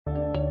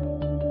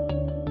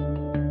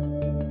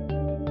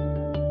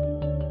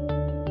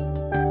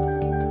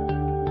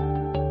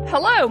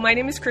Hello, my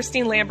name is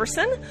Christine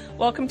Lamberson.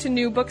 Welcome to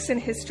New Books in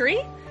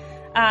History.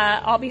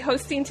 I'll be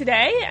hosting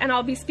today, and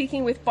I'll be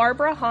speaking with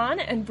Barbara Hahn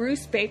and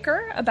Bruce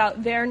Baker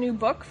about their new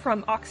book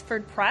from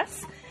Oxford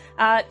Press,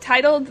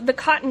 titled The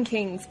Cotton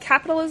Kings,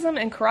 Capitalism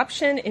and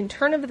Corruption in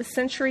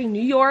Turn-of-the-Century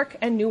New York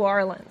and New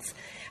Orleans.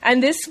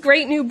 And this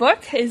great new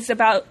book is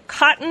about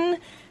cotton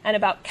and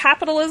about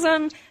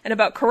capitalism and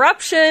about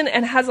corruption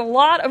and has a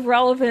lot of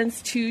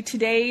relevance to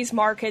today's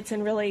markets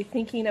and really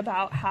thinking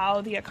about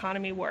how the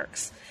economy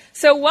works.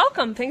 So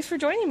welcome. Thanks for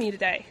joining me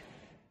today.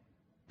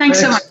 Thanks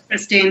so much,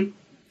 Christine.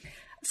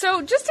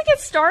 So just to get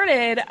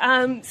started,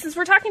 since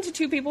we're talking to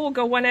two people, we'll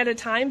go one at a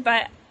time,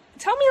 but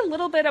tell me a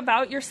little bit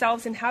about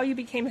yourselves and how you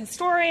became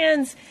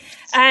historians.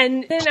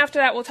 And then after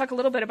that, we'll talk a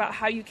little bit about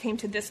how you came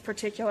to this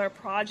particular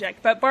project.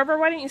 But Barbara,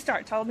 why don't you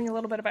start? Tell me a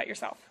little bit about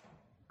yourself.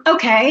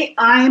 Okay,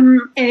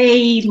 I'm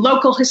a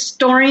local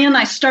historian.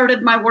 I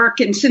started my work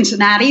in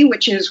Cincinnati,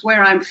 which is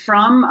where I'm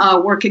from,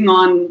 working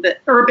on the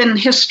urban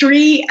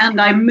history,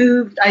 and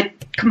I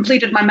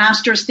completed my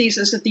master's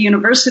thesis at the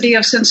University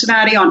of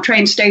Cincinnati on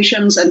train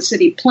stations and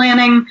city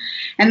planning,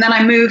 and then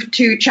I moved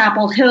to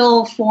Chapel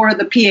Hill for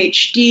the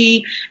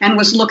PhD and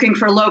was looking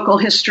for local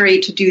history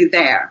to do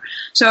there.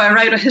 So I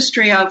write a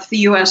history of the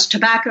U.S.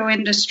 tobacco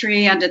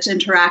industry and its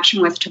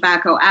interaction with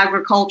tobacco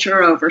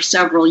agriculture over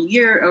several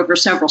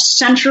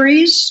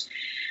centuries.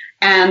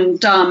 And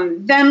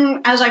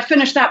then as I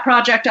finished that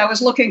project, I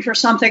was looking for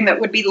something that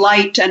would be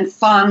light and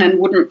fun and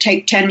wouldn't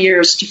take 10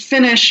 years to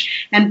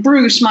finish. And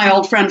Bruce, my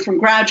old friend from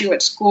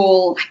graduate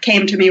school,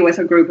 came to me with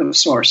a group of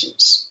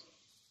sources.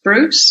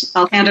 Bruce,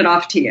 I'll hand it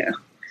off to you.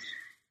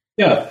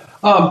 Yeah,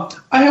 I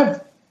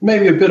have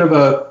maybe a bit of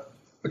a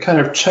kind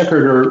of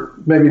checkered, or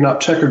maybe not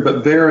checkered,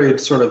 but varied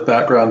sort of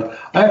background.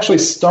 I actually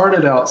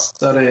started out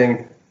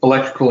studying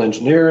electrical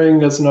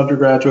engineering as an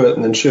undergraduate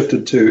and then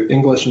shifted to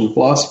English and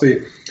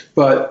philosophy.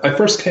 But I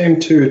first came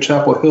to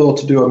Chapel Hill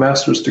to do a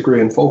master's degree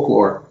in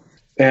folklore.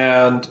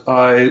 And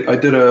I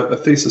did a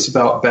thesis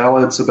about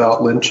ballads,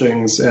 about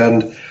lynchings.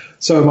 And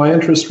so my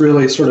interest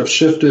really sort of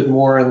shifted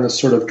more in the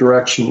sort of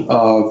direction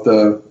of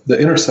the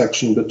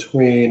intersection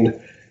between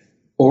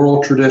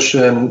oral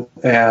tradition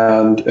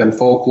and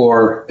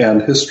folklore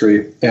and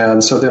history.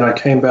 And so then I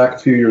came back a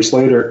few years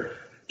later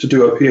to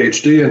do a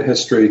PhD in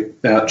history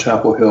at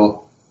Chapel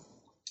Hill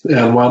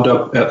and wound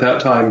up at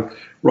that time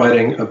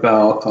writing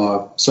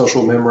about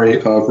social memory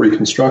of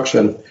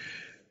Reconstruction,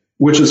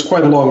 which is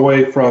quite a long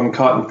way from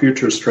cotton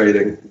futures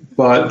trading.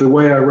 But the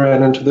way I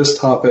ran into this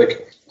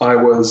topic, I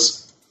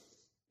was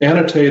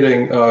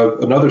annotating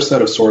another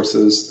set of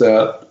sources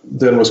that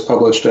then was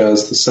published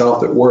as The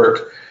South at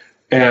Work.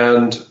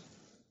 And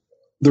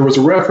there was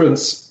a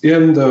reference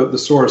in the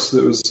source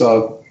that was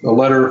a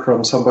letter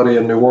from somebody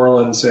in New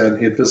Orleans, and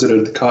he had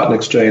visited the Cotton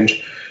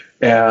Exchange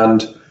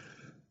and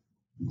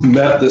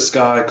met this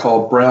guy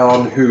called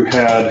Brown who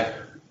had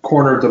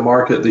cornered the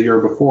market the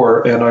year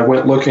before. And I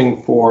went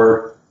looking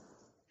for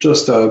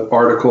just an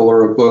article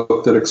or a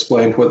book that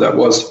explained what that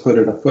was to put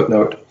in a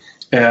footnote.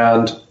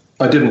 And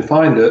I didn't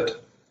find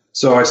it.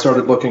 So I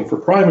started looking for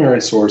primary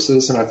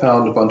sources, and I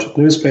found a bunch of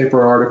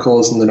newspaper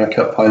articles, and then I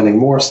kept finding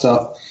more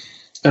stuff.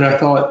 And I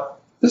thought,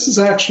 this is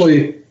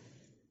actually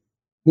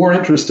more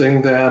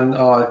interesting than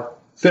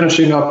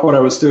finishing up what I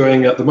was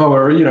doing at the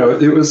moment. Or,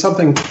 it was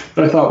something that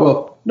I thought,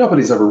 well,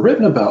 nobody's ever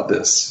written about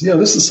this.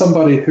 This is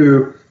somebody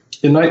who,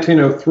 in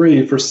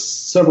 1903, for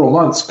several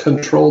months,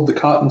 controlled the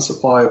cotton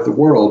supply of the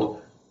world.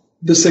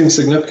 This seems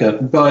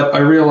significant, but I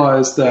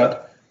realized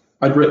that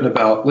I'd written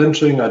about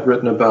lynching, I'd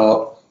written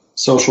about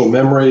social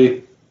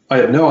memory. I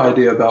had no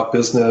idea about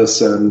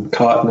business and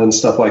cotton and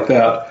stuff like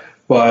that,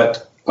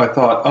 but I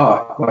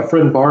thought, my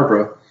friend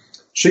Barbara,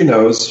 she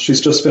knows. She's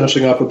just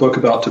finishing up a book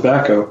about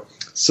tobacco.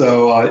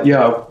 So,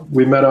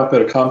 we met up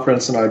at a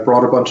conference, and I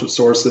brought a bunch of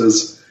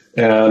sources,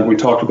 and we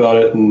talked about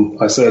it,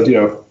 and I said,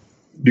 do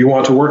you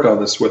want to work on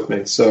this with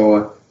me?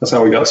 So that's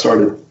how we got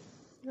started.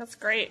 That's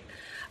great.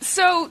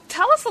 So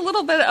tell us a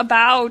little bit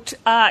about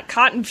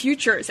cotton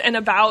futures and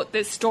about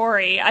this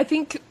story. I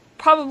think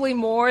probably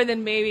more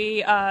than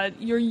maybe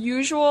your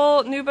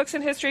usual New Books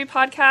in History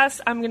podcast,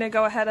 I'm going to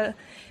go ahead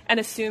and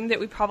assume that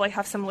we probably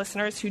have some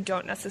listeners who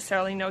don't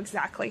necessarily know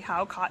exactly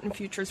how cotton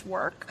futures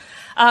work.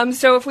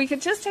 So if we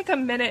could just take a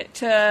minute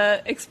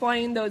to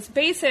explain those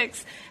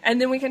basics,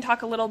 and then we can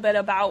talk a little bit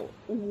about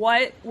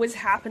what was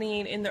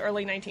happening in the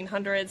early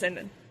 1900s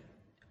and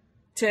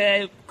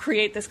to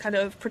create this kind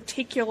of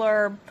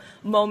particular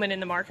moment in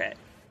the market.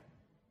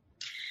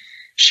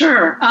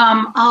 Sure.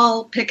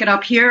 I'll pick it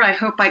up here. I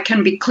hope I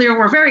can be clear.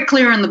 We're very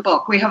clear in the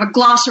book. We have a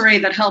glossary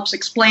that helps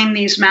explain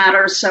these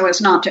matters so as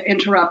not to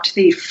interrupt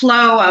the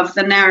flow of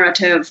the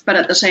narrative. But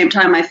at the same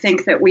time, I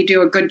think that we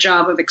do a good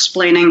job of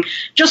explaining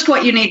just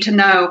what you need to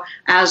know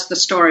as the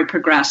story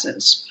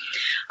progresses.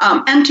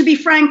 And to be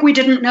frank, we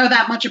didn't know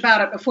that much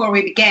about it before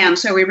we began,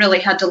 so we really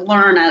had to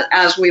learn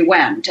as we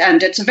went.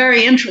 And it's a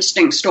very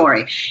interesting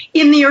story.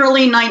 In the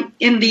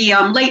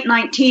late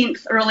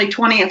 19th, early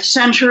 20th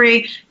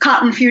century,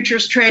 cotton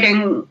futures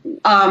trading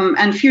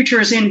and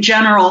futures in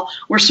general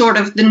were sort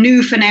of the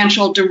new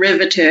financial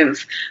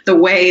derivative, the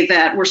way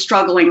that we're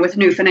struggling with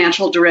new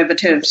financial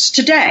derivatives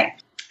today.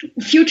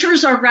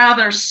 Futures are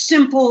rather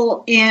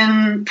simple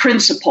in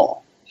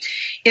principle.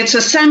 It's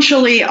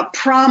essentially a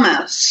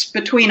promise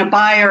between a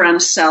buyer and a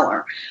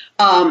seller,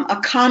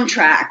 a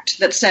contract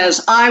that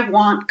says, I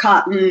want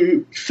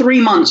cotton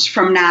 3 months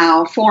from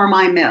now for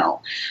my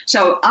mill.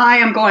 So I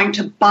am going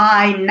to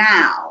buy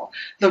now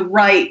the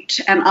right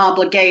and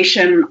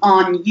obligation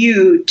on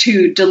you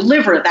to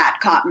deliver that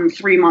cotton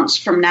 3 months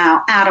from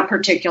now at a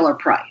particular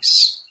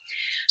price.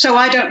 So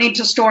I don't need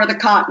to store the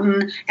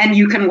cotton, and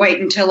you can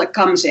wait until it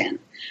comes in.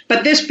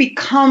 But this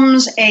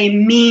becomes a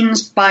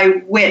means by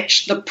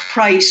which the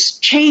price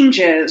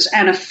changes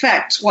and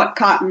affects what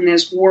cotton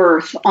is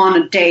worth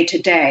on a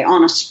day-to-day,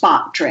 on a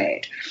spot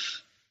trade.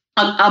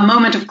 A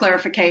moment of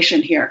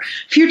clarification here.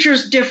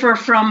 Futures differ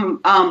from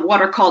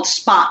what are called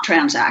spot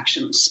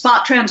transactions.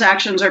 Spot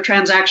transactions are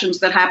transactions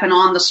that happen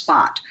on the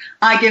spot.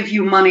 I give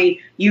you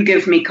money, you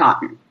give me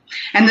cotton.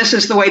 And this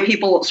is the way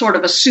people sort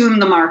of assume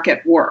the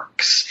market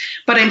works.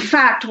 But in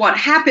fact, what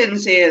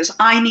happens is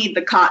I need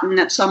the cotton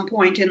at some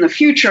point in the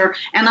future,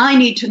 and I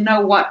need to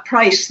know what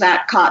price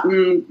that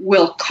cotton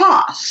will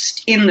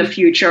cost in the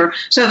future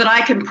so that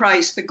I can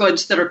price the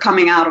goods that are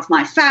coming out of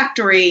my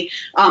factory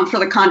for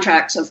the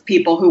contracts of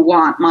people who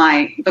want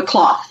the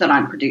cloth that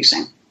I'm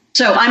producing.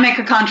 So I make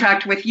a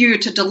contract with you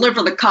to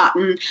deliver the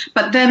cotton,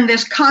 but then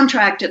this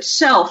contract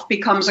itself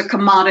becomes a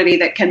commodity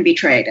that can be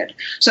traded.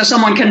 So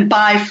someone can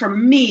buy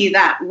from me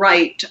that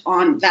right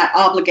on that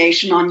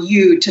obligation on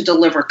you to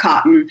deliver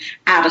cotton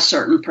at a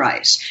certain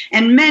price.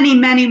 And many,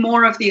 many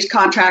more of these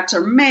contracts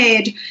are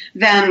made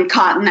than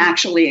cotton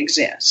actually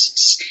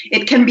exists.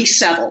 It can be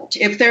settled.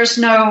 If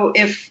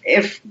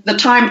the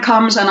time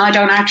comes and I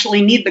don't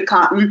actually need the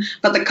cotton,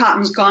 but the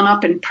cotton's gone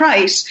up in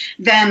price,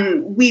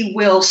 then we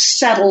will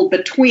settle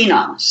between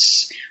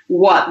us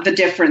what the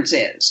difference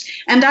is.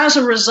 And as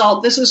a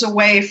result, this is a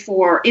way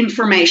for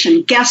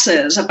information,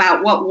 guesses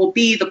about what will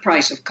be the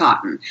price of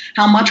cotton,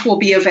 how much will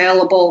be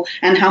available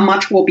and how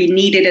much will be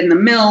needed in the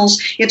mills.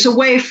 It's a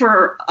way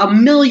for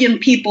 1 million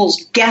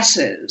people's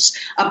guesses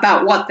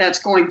about what that's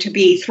going to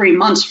be 3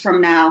 months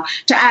from now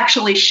to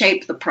actually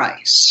shape the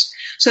price.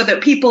 So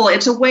that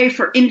it's a way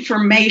for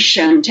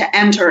information to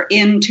enter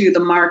into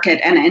the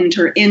market and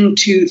enter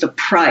into the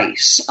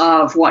price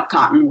of what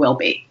cotton will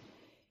be.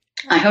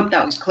 I hope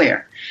that was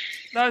clear.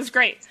 That was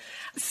great.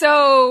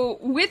 So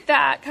with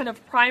that kind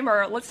of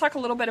primer, let's talk a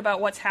little bit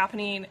about what's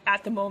happening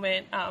at the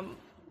moment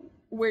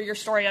where your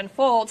story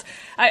unfolds.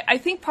 I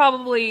think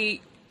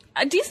probably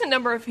a decent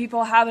number of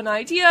people have an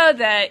idea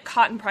that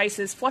cotton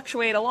prices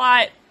fluctuate a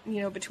lot,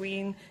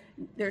 between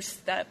there's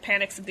the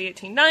panics of the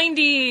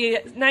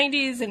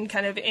 1890s and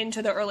kind of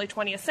into the early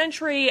 20th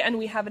century, and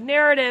we have a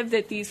narrative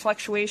that these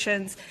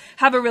fluctuations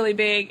have a really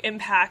big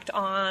impact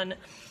on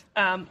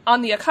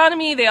the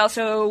economy.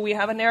 We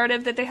have a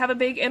narrative that they have a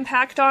big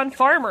impact on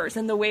farmers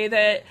and the way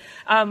that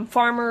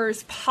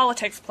farmers'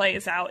 politics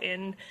plays out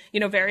in,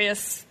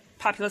 various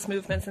populist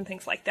movements and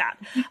things like that.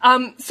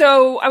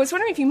 So I was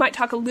wondering if you might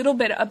talk a little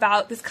bit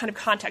about this kind of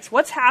context.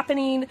 What's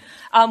happening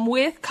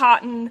with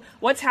cotton?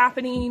 What's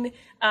happening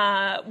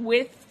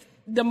with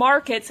the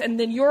markets? And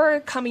then you're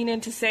coming in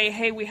to say,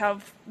 hey, we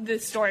have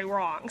this story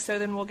wrong. So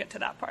then we'll get to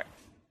that part.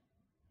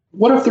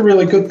 One of the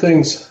really good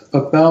things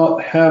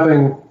about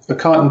having a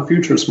cotton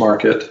futures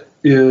market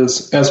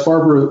is, as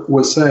Barbara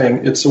was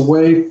saying, it's a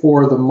way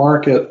for the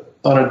market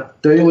on a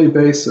daily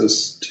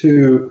basis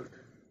to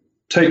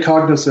take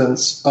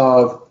cognizance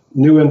of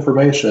new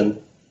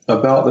information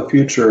about the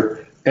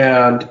future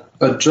and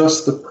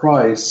adjust the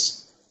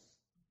price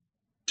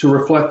to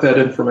reflect that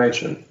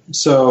information.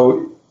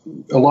 So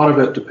a lot of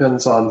it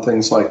depends on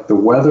things like the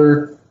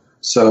weather.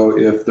 So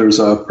if there's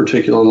a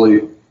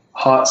particularly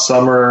hot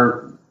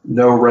summer,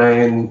 no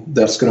rain,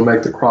 that's going to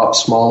make the crop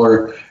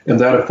smaller, and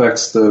that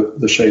affects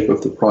the shape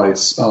of the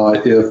price.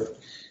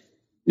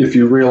 If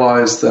you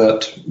realize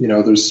that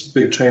there's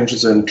big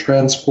changes in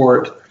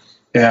transport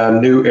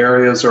and new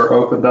areas are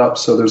opened up,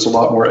 so there's a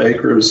lot more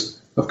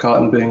acres of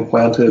cotton being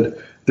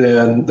planted,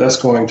 then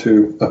that's going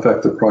to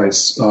affect the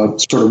price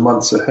sort of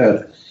months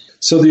ahead.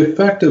 So the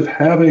effect of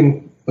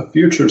having a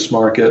futures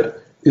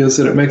market is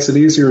that it makes it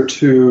easier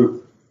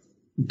to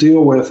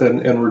deal with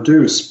and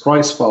reduce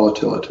price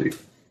volatility.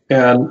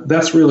 And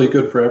that's really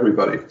good for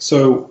everybody.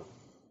 So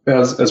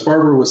as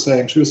Barbara was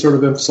saying, she was sort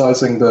of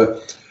emphasizing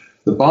the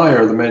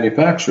buyer, the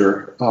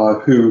manufacturer,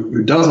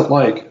 who doesn't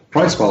like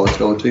price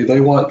volatility. They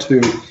want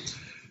to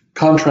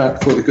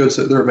contract for the goods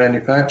that they're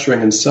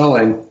manufacturing and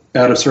selling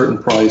at a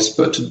certain price,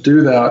 but to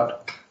do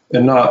that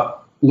and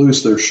not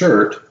lose their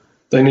shirt,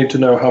 they need to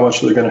know how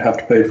much they're going to have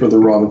to pay for the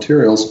raw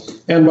materials.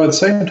 And by the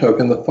same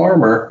token, the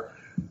farmer,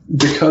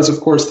 because of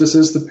course this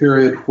is the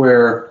period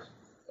where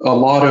a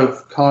lot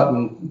of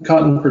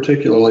cotton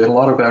particularly, a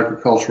lot of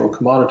agricultural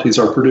commodities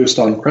are produced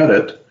on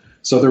credit.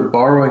 So they're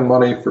borrowing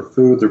money for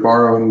food, they're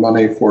borrowing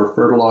money for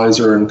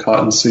fertilizer and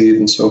cotton seed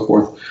and so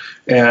forth.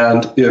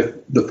 And if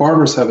the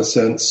farmers have a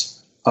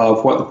sense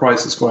of what the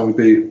price is going to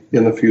be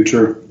in the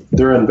future,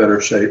 they're in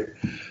better shape.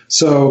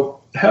 So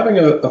having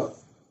a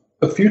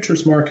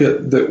futures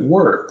market that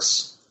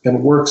works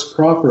and works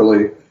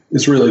properly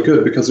is really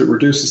good because it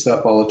reduces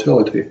that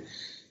volatility.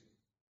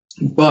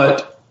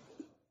 But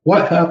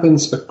what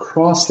happens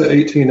across the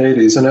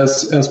 1880s, and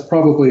as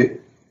probably,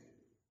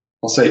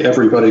 I'll say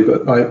everybody,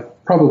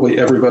 but probably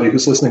everybody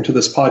who's listening to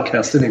this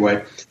podcast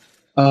anyway,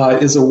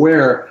 is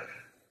aware,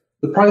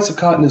 the price of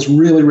cotton is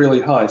really,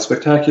 really high,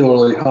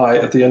 spectacularly high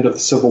at the end of the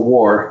Civil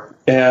War,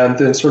 and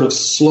then sort of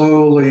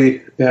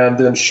slowly and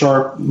then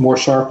more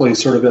sharply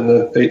sort of in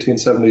the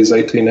 1870s,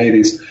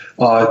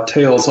 1880s,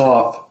 tails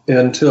off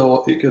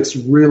until it gets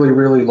really,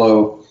 really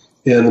low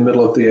in the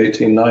middle of the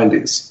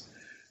 1890s,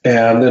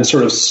 and then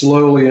sort of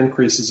slowly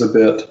increases a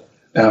bit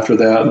after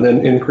that, and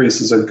then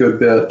increases a good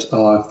bit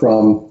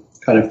from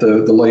kind of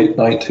the late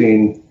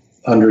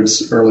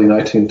 1900s, early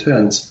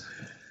 1910s.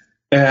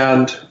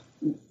 And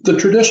the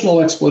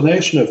traditional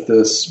explanation of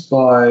this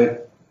by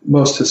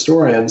most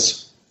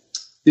historians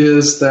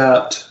is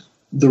that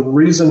the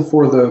reason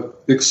for the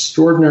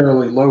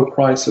extraordinarily low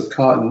price of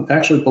cotton,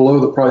 actually below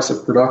the price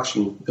of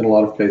production in a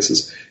lot of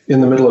cases,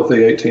 in the middle of the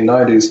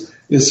 1890s,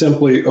 is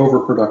simply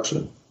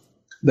overproduction.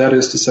 That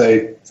is to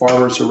say,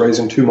 farmers are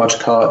raising too much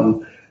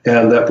cotton,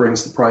 and that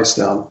brings the price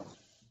down.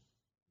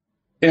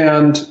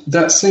 And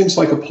that seems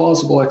like a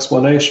plausible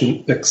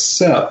explanation,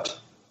 except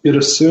it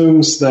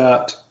assumes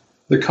that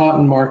the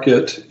cotton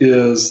market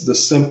is the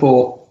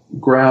simple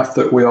graph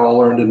that we all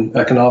learned in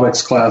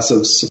economics class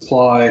of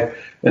supply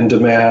and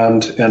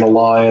demand and a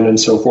line and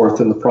so forth,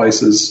 and the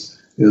price is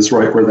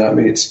right where that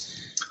meets.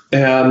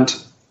 And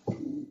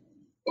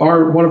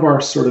one of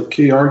our sort of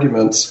key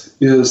arguments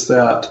is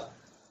that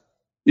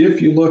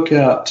if you look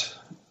at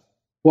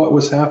what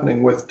was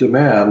happening with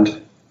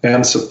demand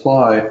and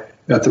supply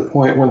at the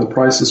point when the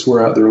prices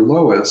were at their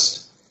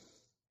lowest,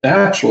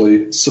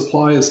 actually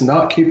supply is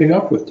not keeping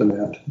up with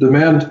demand.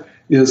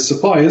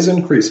 Supply is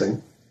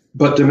increasing,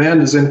 but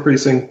demand is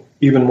increasing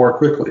even more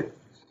quickly.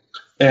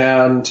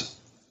 And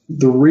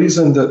the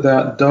reason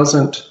that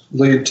doesn't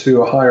lead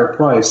to a higher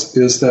price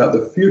is that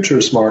the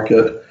futures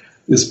market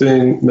is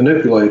being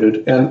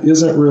manipulated and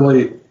isn't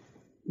really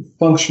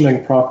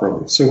functioning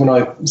properly. So when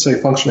I say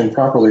functioning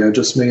properly, I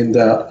just mean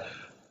that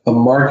a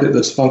market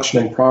that's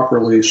functioning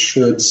properly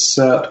should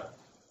set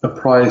a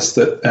price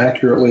that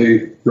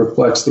accurately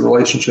reflects the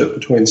relationship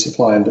between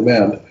supply and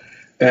demand.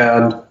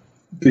 And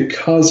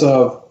because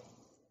of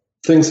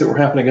things that were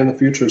happening in the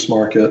futures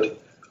market,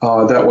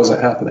 that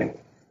wasn't happening.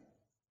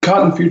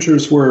 Cotton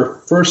futures were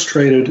first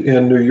traded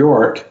in New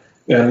York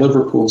and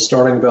Liverpool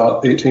starting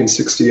about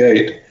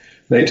 1868 and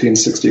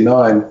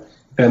 1869,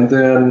 and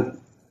then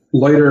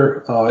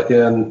later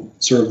in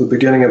sort of the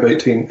beginning of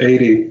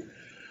 1880,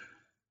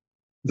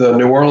 the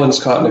New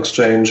Orleans Cotton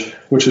Exchange,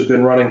 which had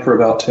been running for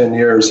about 10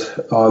 years,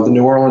 the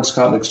New Orleans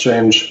Cotton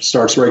Exchange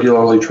starts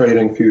regularly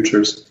trading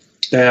futures.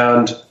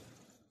 And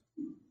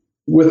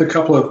with a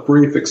couple of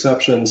brief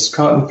exceptions,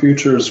 cotton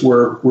futures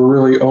were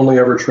really only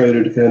ever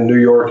traded in New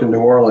York and New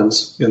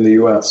Orleans in the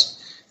U.S.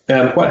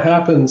 And what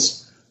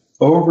happens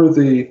over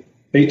the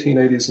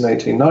 1880s and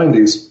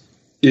 1890s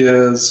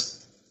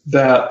is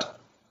that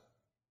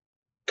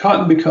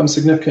cotton becomes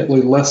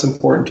significantly less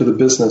important to the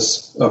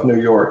business of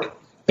New York,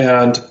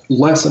 and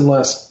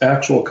less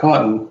actual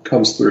cotton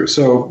comes through.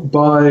 So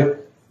by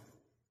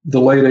the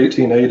late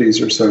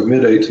 1880s or so,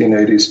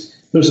 mid-1880s,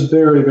 there's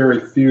very, very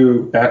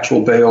few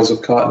actual bales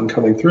of cotton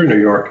coming through New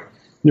York.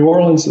 New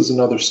Orleans is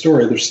another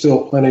story. There's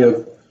still plenty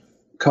of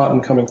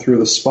cotton coming through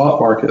the spot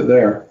market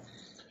there.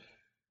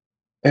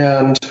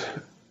 And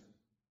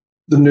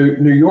the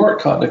New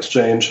York Cotton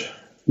Exchange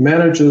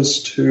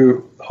manages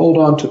to hold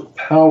on to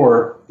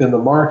power in the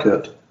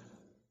market.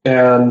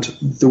 And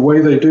the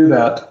way they do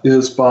that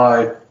is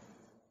by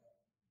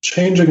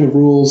changing the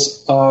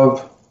rules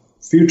of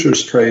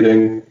futures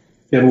trading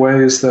in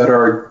ways that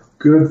are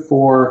good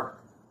for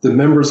the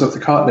members of the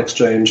Cotton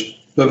Exchange,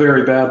 but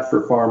very bad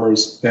for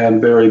farmers and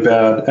very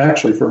bad,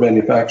 actually, for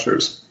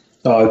manufacturers.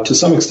 To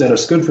some extent,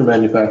 it's good for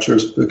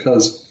manufacturers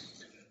because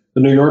the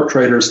New York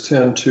traders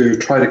tend to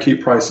try to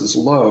keep prices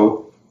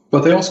low,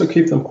 but they also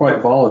keep them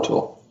quite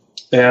volatile.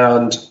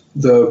 And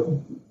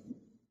the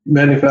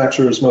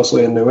manufacturers,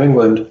 mostly in New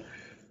England,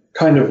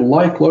 kind of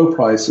like low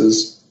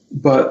prices,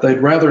 but they'd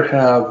rather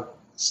have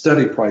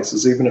steady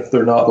prices, even if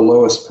they're not the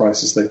lowest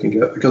prices they can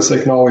get, because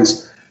they can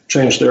always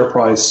change their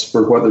price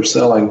for what they're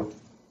selling,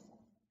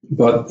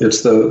 but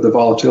it's the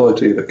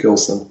volatility that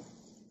kills them.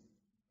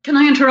 Can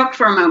I interrupt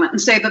for a moment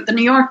and say that the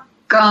New York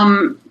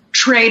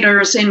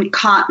traders in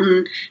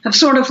cotton have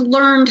sort of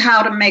learned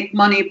how to make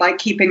money by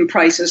keeping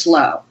prices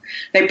low.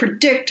 They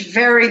predict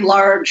very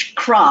large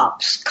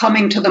crops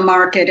coming to the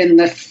market in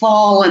the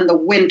fall and the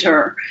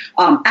winter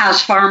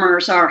as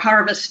farmers are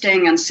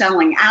harvesting and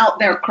selling out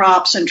their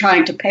crops and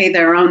trying to pay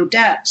their own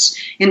debts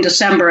in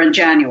December and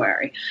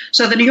January.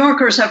 So the New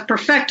Yorkers have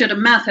perfected a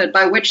method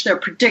by which they're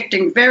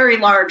predicting very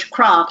large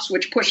crops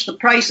which push the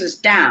prices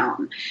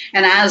down.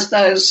 And as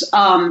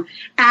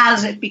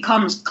it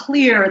becomes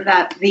clear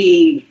that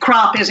the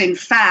crop is in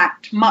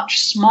fact much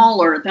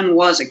smaller than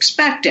was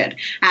expected,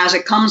 as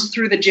it comes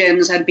through the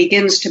gins and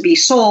begins to be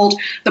sold,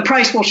 the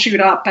price will shoot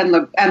up and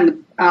the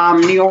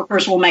New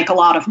Yorkers will make a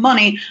lot of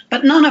money,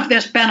 but none of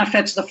this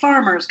benefits the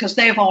farmers because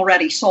they've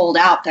already sold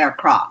out their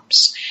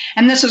crops.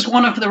 And this is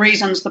one of the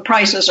reasons the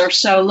prices are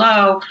so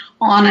low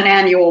on an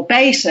annual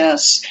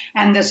basis,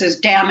 and this is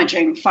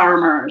damaging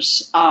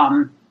farmers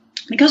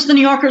because the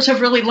New Yorkers have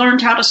really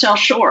learned how to sell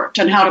short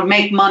and how to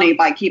make money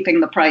by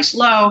keeping the price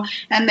low,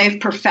 and they've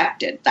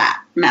perfected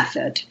that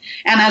method.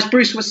 And as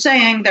Bruce was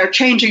saying, they're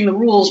changing the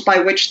rules by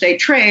which they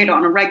trade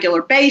on a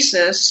regular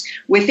basis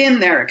within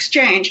their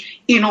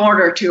exchange in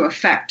order to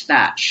affect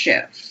that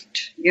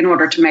shift, in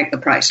order to make the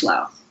price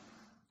low.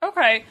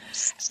 Okay.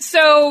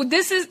 So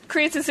this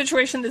creates a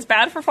situation that's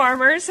bad for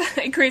farmers.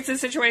 It creates a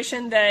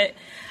situation that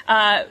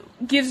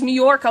gives New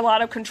York a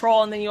lot of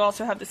control, and then you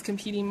also have this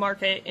competing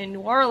market in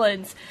New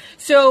Orleans.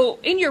 So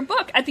in your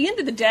book, at the end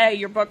of the day,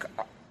 your book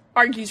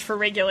argues for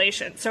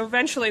regulation. So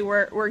eventually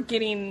we're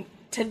getting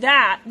to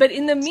that. But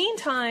in the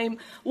meantime,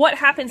 what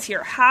happens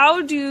here?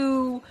 How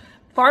do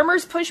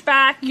farmers push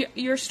back?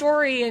 Your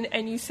story,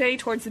 and you say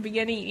towards the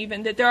beginning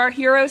even that there are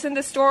heroes in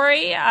the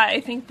story.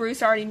 I think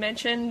Bruce already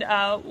mentioned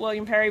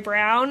William Perry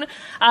Brown.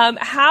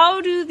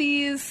 How do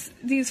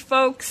these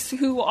folks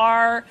who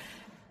are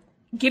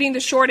getting the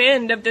short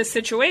end of this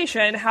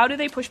situation, how do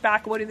they push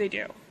back? What do they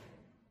do?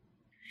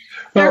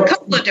 There are a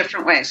couple of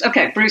different ways.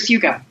 Okay, Bruce, you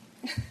go.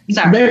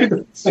 Sorry. Maybe the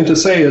first thing to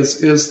say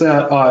is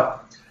that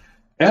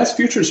as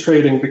futures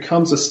trading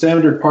becomes a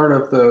standard part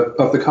of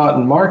the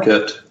cotton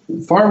market,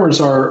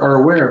 farmers are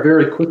aware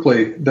very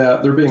quickly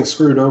that they're being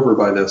screwed over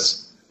by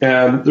this,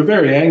 and they're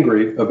very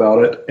angry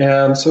about it.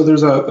 And so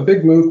there's a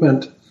big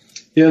movement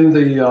in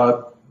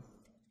the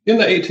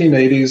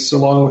 1880s,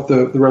 along with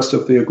the rest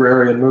of the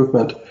agrarian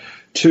movement,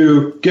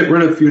 to get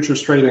rid of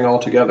futures trading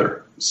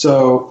altogether.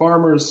 So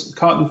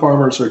cotton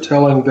farmers are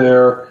telling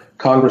their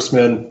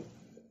congressmen,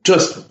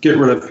 just get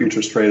rid of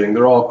futures trading.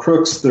 They're all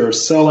crooks. They're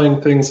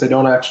selling things they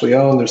don't actually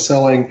own. They're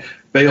selling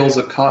bales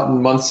of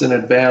cotton months in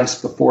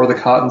advance before the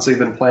cotton's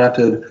even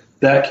planted.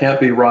 That can't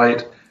be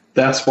right.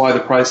 That's why the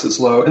price is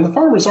low. And the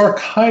farmers are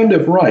kind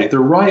of right. They're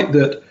right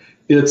that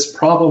it's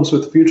problems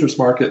with the futures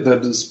market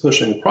that is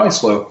pushing the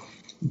price low.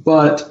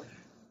 But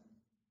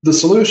the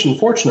solution,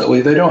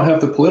 fortunately, they don't have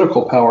the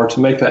political power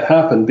to make that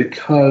happen,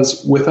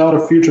 because without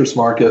a futures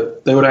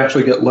market, they would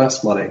actually get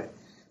less money.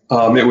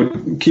 It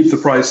would keep the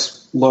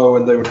price low,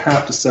 and they would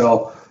have to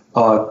sell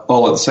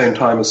all at the same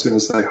time as soon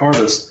as they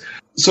harvest.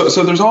 So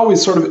there's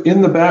always sort of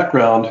in the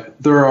background,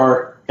 there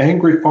are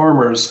angry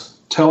farmers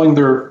telling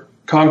their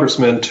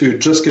congressmen to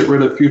just get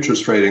rid of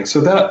futures trading. So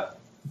that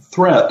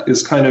threat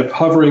is kind of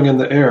hovering in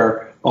the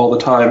air all the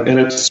time, and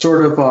it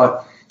sort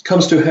of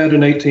comes to a head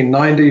in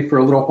 1890 for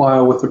a little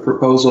while with the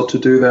proposal to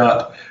do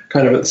that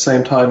kind of at the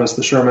same time as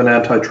the Sherman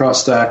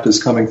Antitrust Act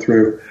is coming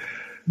through.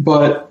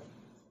 But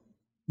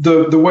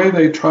the way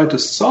they try to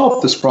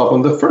solve this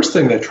problem, the first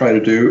thing they try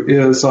to do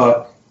is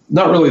not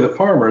really the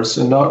farmers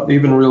and not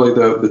even really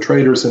the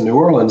traders in New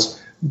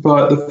Orleans,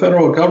 but the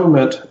federal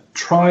government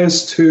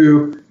tries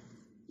to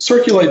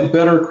circulate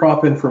better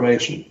crop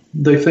information.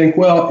 They think,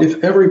 well,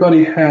 if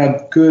everybody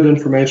had good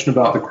information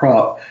about the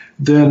crop,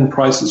 then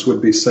prices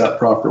would be set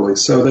properly.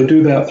 So they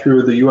do that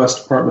through the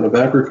U.S. Department of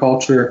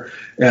Agriculture,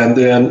 and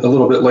then a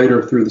little bit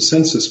later through the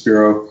Census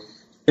Bureau.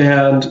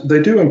 And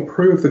they do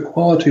improve the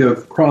quality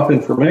of crop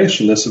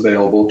information that's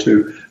available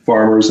to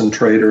farmers and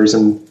traders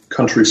and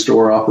country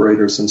store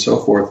operators and so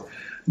forth.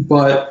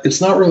 But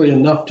it's not really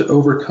enough to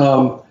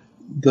overcome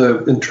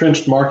the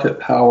entrenched market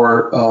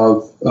power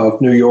of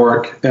New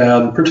York,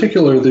 and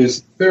particularly these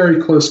very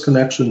close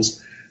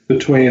connections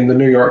between the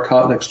New York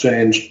Cotton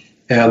Exchange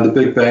and the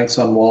big banks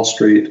on Wall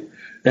Street,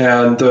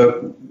 and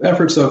the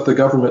efforts of the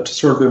government to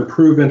sort of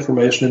improve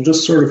information and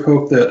just sort of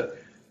hope that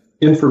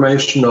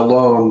information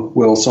alone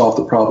will solve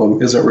the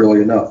problem isn't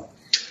really enough.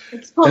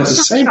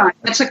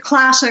 It's a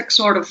classic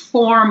sort of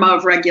form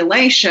of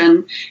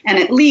regulation, and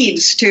it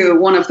leads to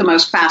one of the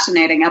most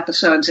fascinating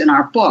episodes in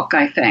our book,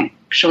 I think.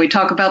 Shall we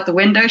talk about the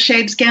window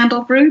shade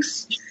scandal,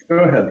 Bruce? Go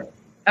ahead.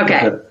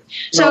 Okay. Go ahead.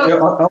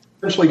 So I'll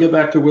eventually get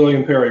back to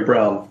William Perry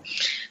Brown.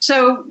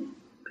 So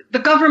the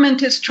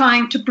government is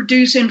trying to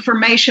produce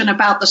information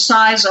about the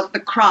size of the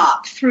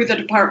crop through the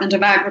Department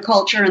of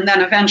Agriculture and then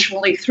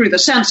eventually through the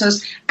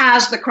census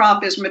as the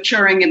crop is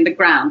maturing in the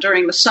ground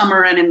during the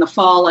summer and in the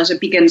fall as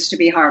it begins to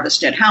be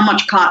harvested. How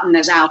much cotton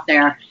is out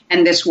there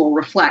and this will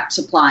reflect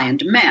supply and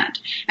demand.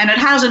 And it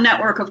has a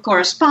network of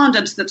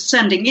correspondents that's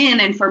sending in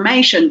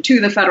information to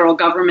the federal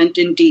government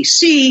in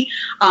D.C.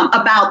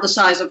 About the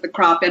size of the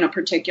crop in a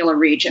particular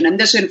region. And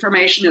this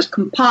information is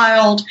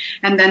compiled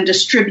and then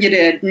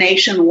distributed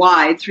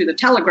nationwide through the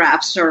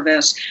telegraph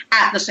service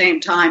at the same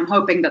time,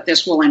 hoping that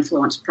this will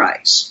influence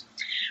price.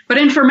 But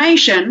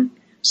information,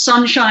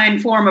 sunshine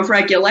form of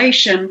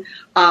regulation,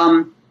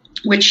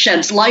 which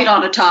sheds light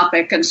on a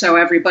topic, and so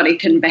everybody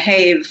can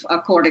behave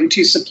according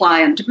to supply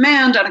and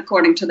demand and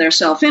according to their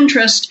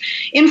self-interest,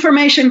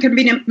 information can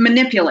be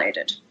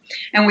manipulated.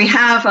 And we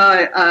have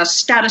a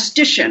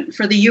statistician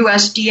for the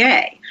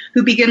USDA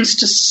who begins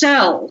to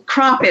sell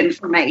crop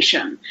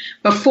information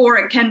before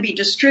it can be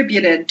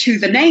distributed to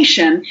the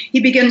nation. He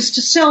begins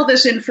to sell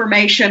this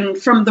information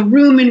from the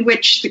room in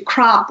which the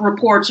crop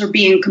reports are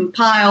being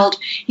compiled.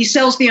 He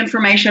sells the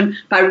information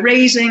by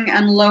raising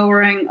and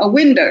lowering a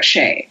window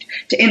shade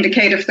to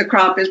indicate if the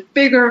crop is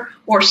bigger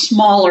or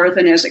smaller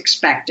than is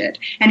expected.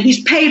 And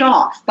he's paid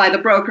off by the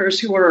brokers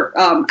who are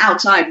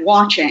outside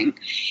watching.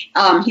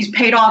 He's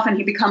paid off and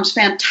he becomes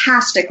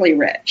fantastically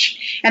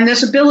rich. And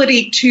this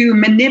ability to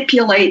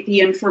manipulate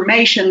the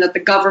information that the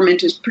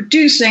government is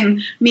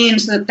producing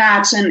means that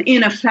that's an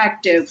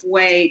ineffective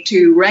way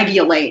to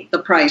regulate the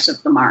price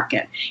of the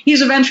market.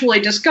 He's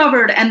eventually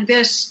discovered, and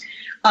this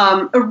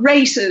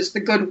erases the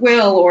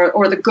goodwill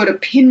or the good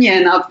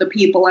opinion of the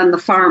people and the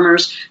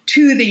farmers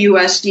to the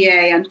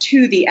USDA and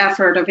to the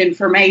effort of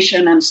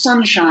information and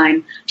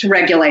sunshine to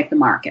regulate the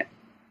market.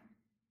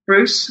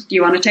 Bruce, do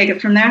you want to take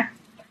it from there?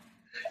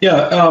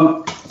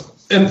 Yeah,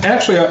 and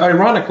actually,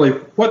 ironically,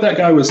 what that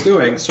guy was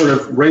doing, sort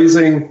of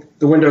raising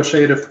the window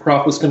shade if the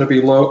crop was going to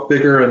be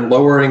bigger and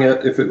lowering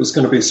it if it was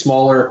going to be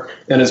smaller,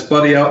 and his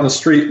buddy out in the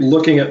street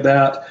looking at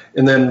that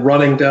and then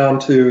running down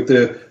to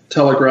the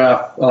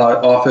telegraph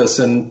office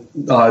and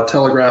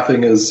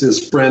telegraphing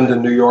his friend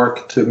in New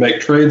York to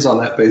make trades on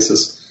that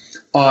basis.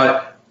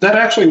 That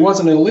actually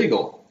wasn't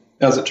illegal,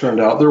 as it turned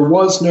out. There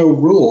was no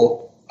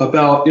rule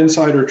about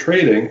insider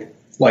trading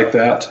like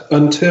that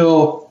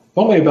until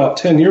only about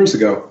 10 years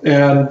ago.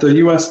 And the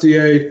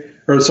USDA,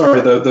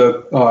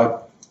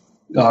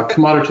 the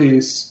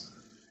Commodities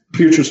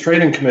Futures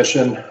Trading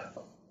Commission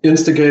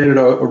instigated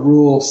a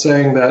rule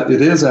saying that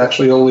it is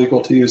actually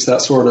illegal to use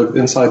that sort of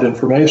inside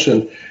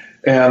information.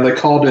 And they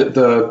called it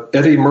the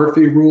Eddie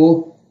Murphy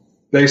rule,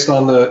 based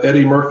on the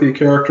Eddie Murphy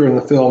character in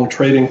the film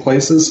Trading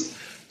Places.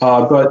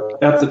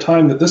 But at the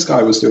time that this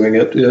guy was doing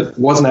it, it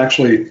wasn't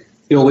actually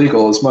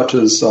illegal as much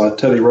as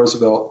Teddy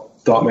Roosevelt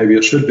thought maybe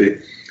it should be.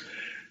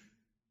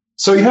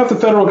 So you have the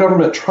federal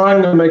government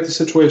trying to make the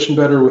situation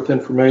better with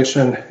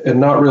information and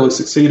not really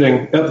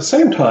succeeding. At the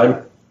same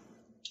time,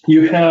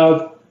 you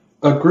have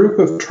a group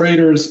of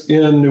traders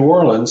in New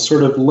Orleans,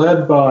 sort of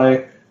led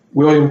by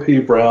William P.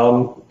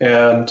 Brown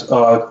and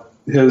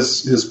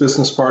his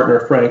business partner,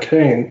 Frank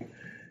Hayne,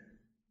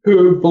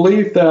 who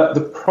believe that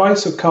the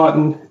price of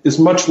cotton is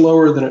much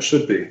lower than it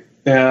should be.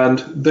 And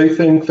they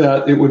think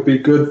that it would be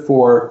good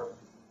for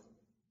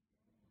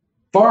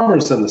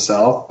farmers in the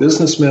South,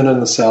 businessmen in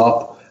the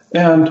South,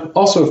 and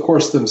also, of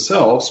course,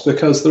 themselves,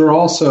 because they're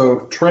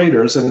also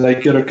traders and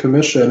they get a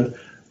commission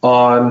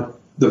on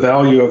the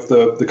value of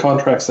the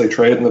contracts they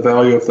trade and the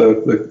value of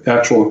the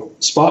actual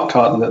spot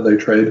cotton that they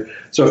trade.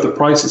 So if the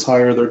price is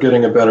higher, they're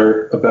getting a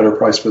better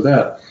price for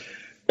that.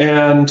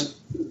 And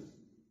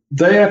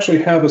they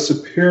actually have a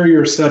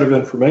superior set of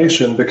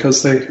information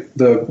because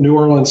the New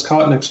Orleans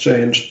Cotton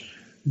Exchange,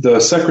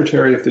 the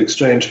secretary of the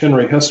exchange,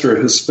 Henry Hester,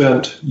 has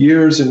spent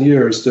years and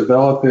years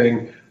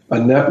developing a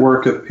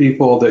network of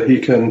people that he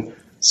can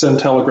send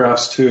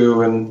telegrams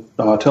to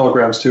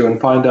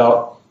and find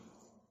out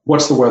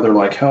what's the weather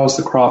like, how's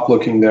the crop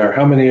looking there,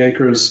 how many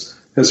acres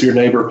has your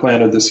neighbor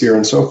planted this year,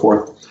 and so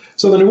forth.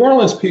 So the New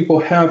Orleans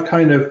people have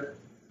kind of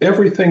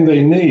everything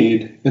they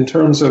need in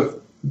terms of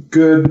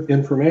good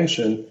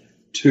information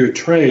to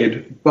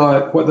trade,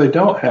 but what they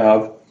don't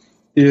have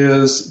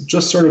is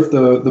just sort of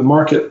the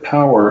market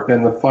power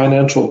and the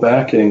financial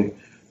backing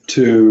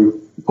to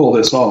pull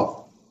this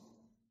off.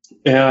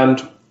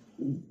 And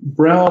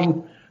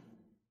Brown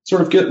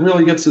sort of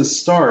really gets his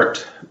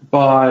start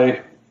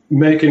by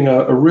making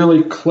a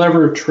really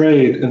clever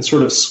trade and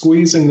sort of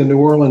squeezing the New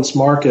Orleans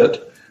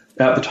market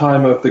at the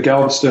time of the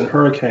Galveston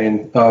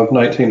hurricane of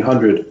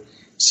 1900.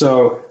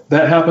 So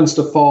that happens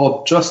to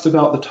fall just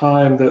about the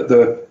time that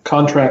the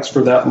contracts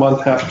for that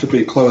month have to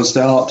be closed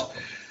out.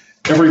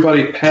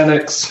 Everybody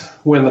panics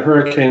when the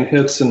hurricane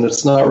hits and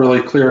it's not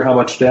really clear how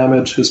much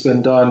damage has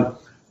been done.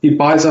 He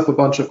buys up a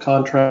bunch of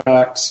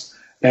contracts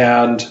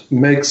and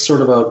makes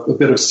sort of a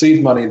bit of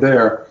seed money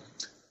there.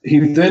 He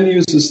then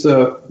uses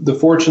the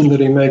fortune that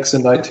he makes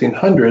in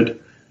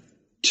 1900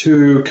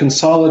 to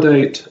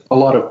consolidate a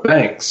lot of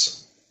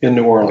banks in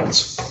New Orleans.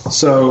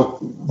 So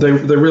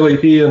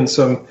he and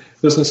some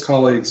business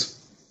colleagues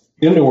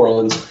in New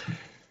Orleans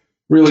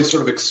really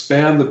sort of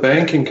expand the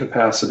banking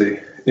capacity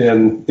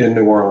in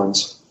New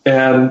Orleans.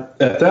 And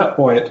at that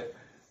point,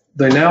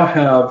 they now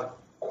have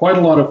quite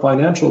a lot of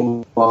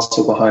financial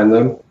muscle behind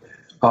them.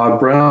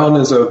 Brown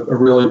is a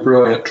really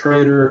brilliant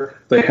trader.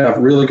 They have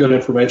really good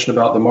information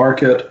about the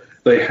market.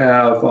 They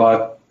have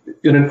an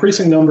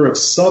increasing number of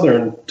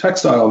southern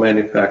textile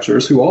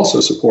manufacturers who also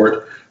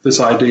support this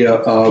idea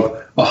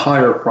of a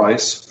higher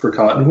price for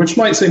cotton, which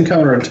might seem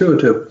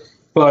counterintuitive.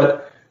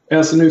 But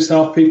as the New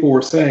South people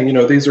were saying,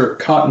 these are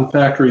cotton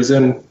factories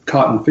in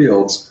cotton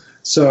fields.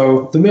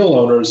 So the mill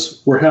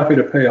owners were happy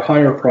to pay a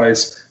higher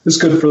price. It's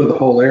good for the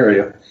whole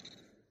area.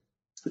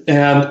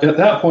 And at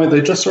that point,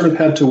 they just sort of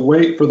had to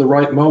wait for the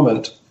right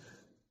moment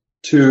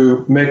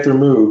to make their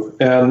move.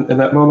 And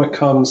that moment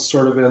comes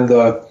sort of in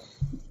the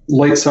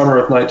late summer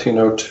of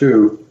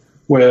 1902,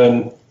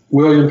 when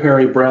William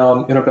Perry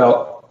Brown, in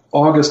about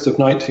August of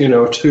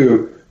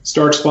 1902,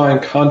 starts buying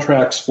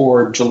contracts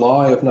for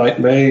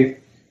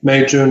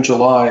May, June,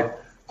 July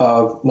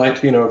of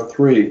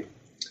 1903.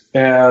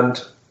 And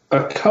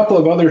a couple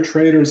of other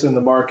traders in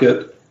the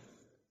market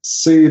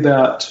see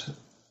that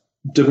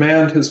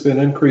demand has been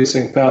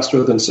increasing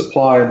faster than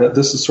supply, and that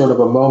this is sort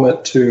of a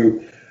moment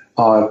to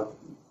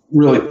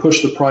really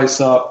push the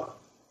price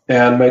up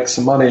and make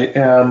some money.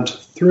 And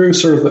through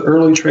sort of the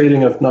early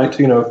trading of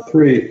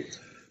 1903,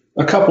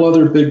 a couple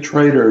other big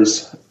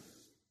traders,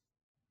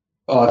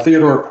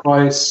 Theodore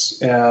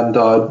Price and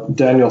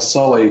Daniel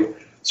Sully,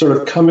 sort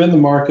of come in the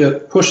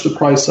market, push the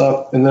price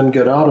up, and then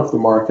get out of the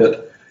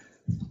market.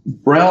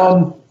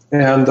 Brown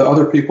and the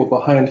other people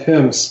behind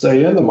him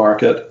stay in the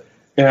market,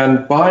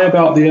 and by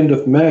about the end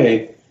of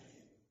May,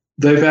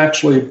 they've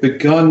actually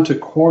begun to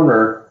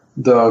corner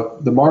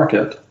the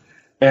market.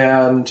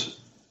 And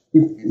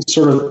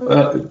sort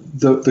of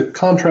the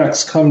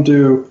contracts come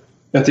due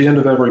at the end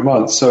of every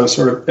month. So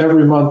sort of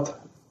every month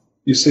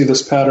you see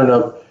this pattern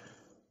of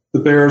the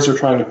bears are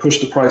trying to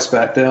push the price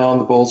back down,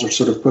 the bulls are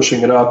sort of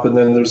pushing it up, and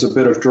then there's a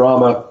bit of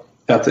drama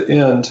at the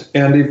end.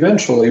 And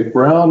eventually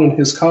Brown and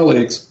his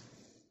colleagues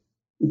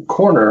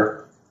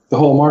corner the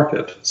whole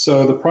market.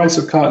 So the price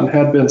of cotton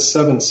had been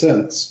 7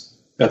 cents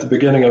at the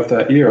beginning of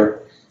that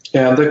year,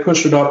 and they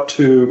pushed it up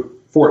to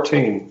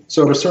 14.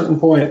 So at a certain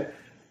point,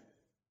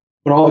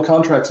 when all the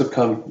contracts have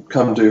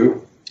come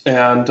due,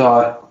 and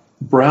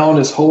Brown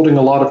is holding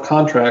a lot of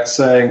contracts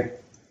saying,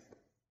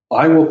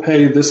 I will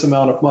pay this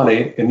amount of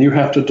money, and you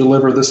have to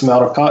deliver this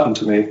amount of cotton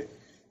to me.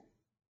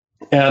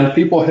 And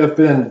people have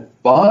been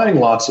buying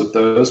lots of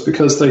those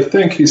because they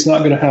think he's not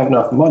going to have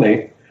enough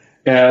money,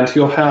 and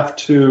he'll have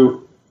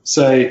to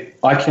say,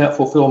 I can't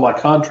fulfill my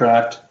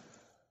contract.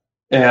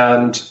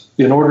 And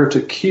in order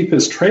to keep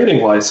his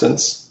trading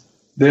license,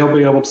 they'll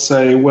be able to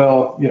say,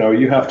 well,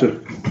 you have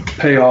to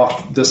pay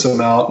off this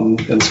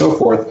amount and so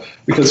forth,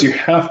 because you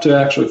have to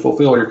actually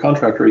fulfill your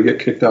contract or you get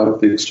kicked out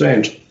of the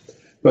exchange.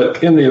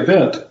 But in the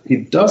event, he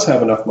does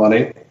have enough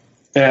money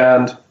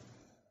and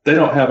they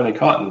don't have any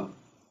cotton,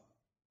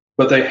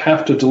 but they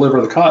have to deliver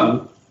the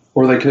cotton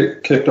or they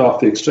get kicked off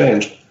the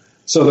exchange.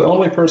 So the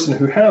only person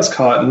who has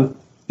cotton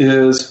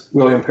is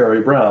William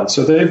Perry Brown.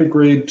 So they've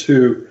agreed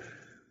to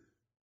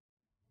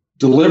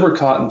deliver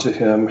cotton to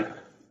him,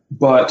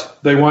 but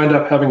they wind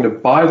up having to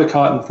buy the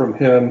cotton from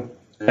him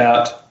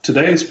at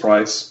today's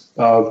price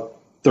of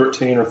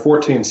 13 or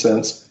 14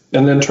 cents,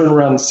 and then turn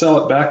around and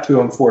sell it back to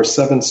him for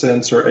 7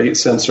 cents or 8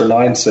 cents or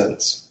 9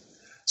 cents.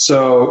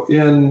 So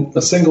in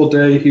a single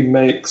day, he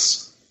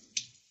makes,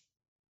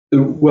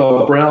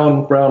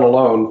 Brown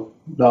alone,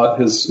 not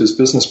his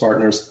business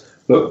partners,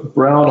 but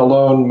Brown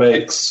alone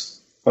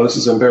makes, this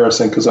is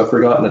embarrassing because I've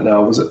forgotten it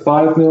now. Was it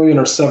 $5 million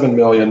or $7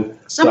 million?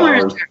 Somewhere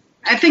in there.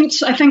 I think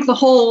the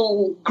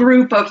whole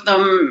group of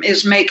them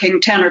is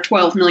making $10 or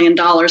 $12 million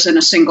in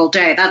a single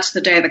day. That's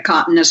the day the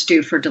cotton is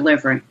due for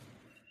delivery.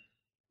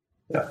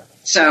 Yeah.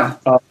 So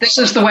this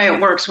is the way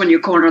it works when you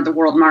corner the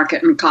world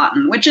market in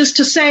cotton, which is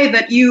to say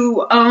that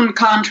you own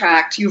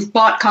contracts, you've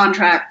bought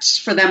contracts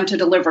for them to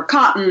deliver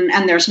cotton,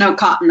 and there's no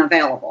cotton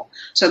available.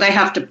 So they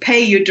have to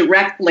pay you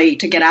directly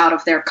to get out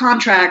of their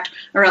contract,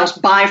 or else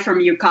buy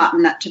from you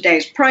cotton at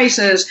today's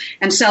prices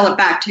and sell it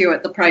back to you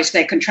at the price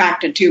they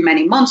contracted to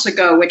many months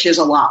ago, which is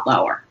a lot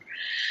lower.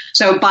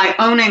 So by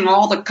owning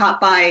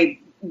by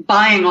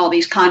buying all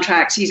these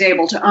contracts, he's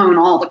able to own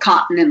all the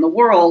cotton in the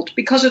world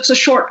because it's a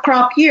short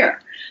crop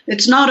year.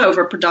 It's not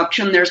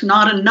overproduction. There's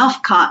not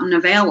enough cotton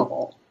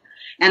available.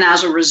 And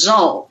as a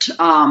result,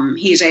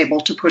 he's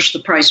able to push the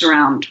price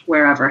around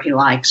wherever he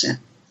likes it.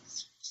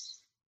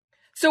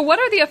 So what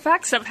are the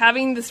effects of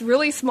having this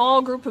really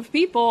small group of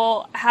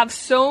people have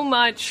so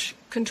much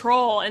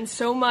control and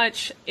so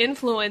much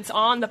influence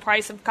on the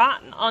price of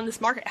cotton on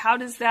this market? How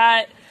does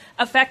that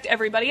affect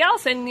everybody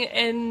else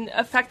and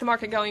affect the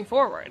market going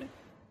forward?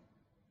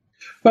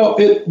 Well,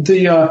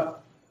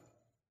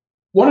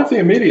 one of the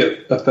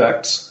immediate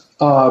effects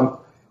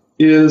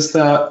is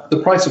that the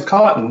price of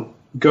cotton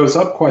goes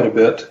up quite a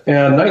bit,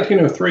 and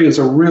 1903 is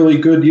a really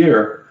good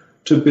year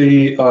to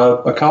be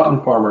a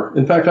cotton farmer.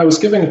 In fact, I was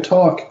giving a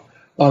talk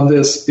on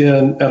this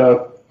at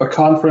a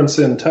conference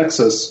in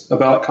Texas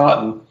about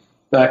cotton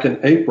back in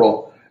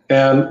April,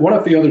 and one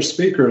of the other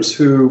speakers,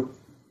 who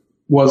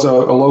was a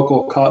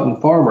local cotton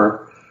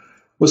farmer,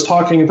 was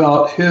talking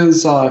about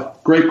his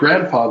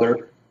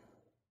great-grandfather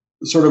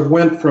sort of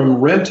went from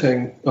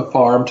renting a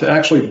farm to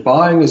actually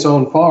buying his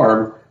own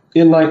farm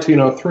in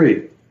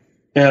 1903.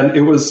 And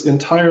it was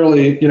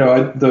entirely,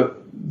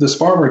 this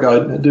farmer guy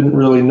didn't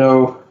really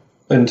know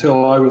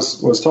until I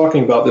was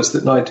talking about this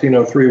that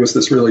 1903 was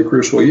this really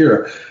crucial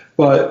year.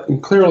 But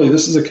clearly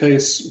this is a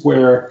case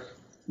where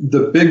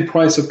the big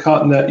price of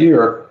cotton that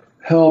year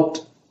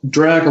helped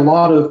drag a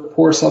lot of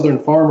poor Southern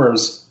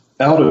farmers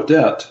out of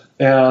debt.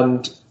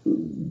 And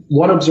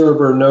one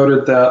observer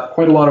noted that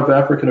quite a lot of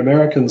African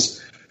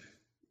Americans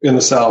in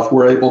the South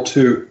were able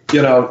to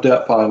get out of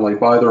debt finally,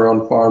 buy their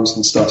own farms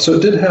and stuff. So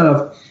it did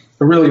have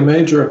a really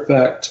major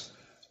effect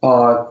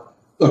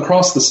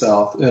across the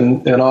South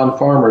and on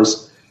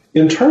farmers.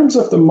 In terms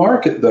of the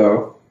market,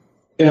 though,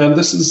 and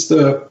this is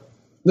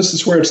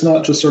where it's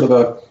not just sort of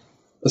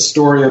a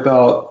story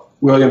about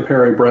William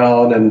Perry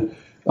Brown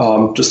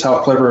and just how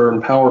clever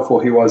and powerful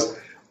he was.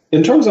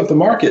 In terms of the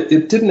market,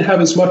 it didn't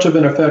have as much of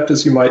an effect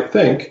as you might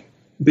think,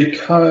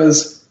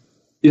 because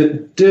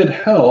it did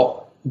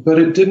help, but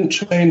it didn't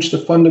change the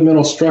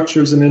fundamental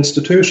structures and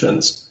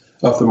institutions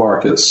of the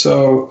market.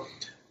 So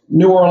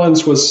New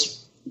Orleans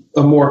was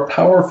a more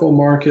powerful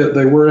market.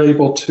 They were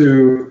able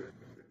to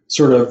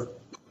sort of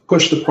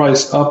push the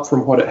price up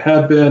from what it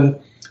had been.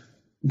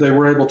 They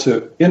were able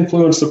to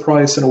influence the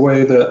price in a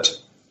way that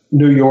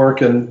New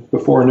York and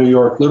before New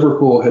York,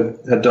 Liverpool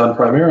had done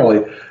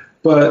primarily.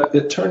 But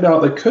it turned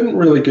out they couldn't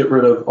really get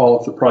rid of all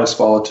of the price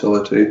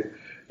volatility,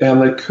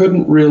 and they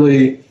couldn't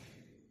really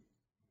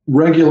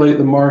regulate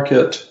the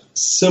market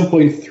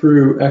simply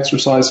through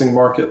exercising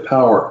market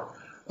power.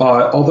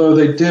 Although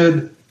they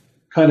did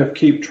kind of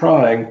keep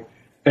trying,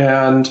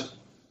 and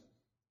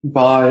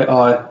by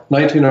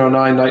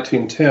 1909,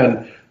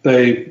 1910,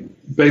 they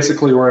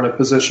basically were in a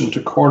position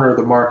to corner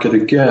the market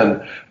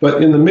again.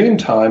 But in the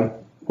meantime,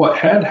 what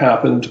had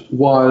happened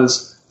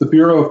was the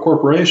Bureau of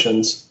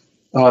Corporations,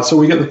 so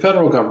we get the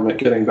federal government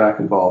getting back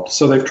involved.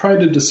 So they've tried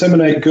to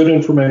disseminate good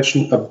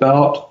information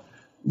about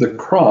the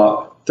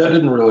crop. That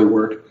didn't really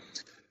work.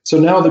 So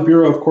now the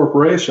Bureau of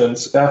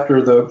Corporations,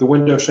 after the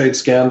window shade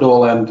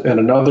scandal and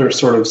another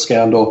sort of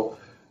scandal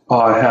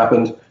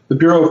happened, the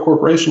Bureau of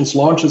Corporations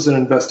launches an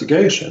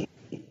investigation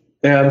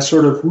and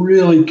sort of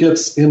really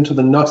gets into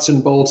the nuts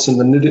and bolts and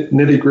the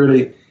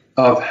nitty-gritty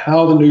of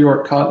how the New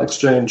York Cotton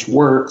Exchange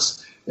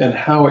works and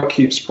how it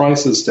keeps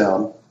prices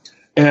down.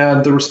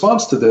 And the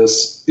response to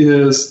this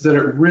is that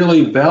it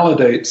really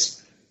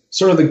validates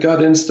sort of the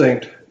gut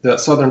instinct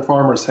that Southern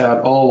farmers had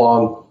all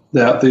along,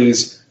 that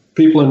these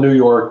people in New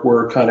York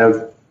were kind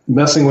of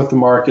messing with the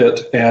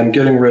market and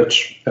getting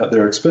rich at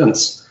their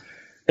expense.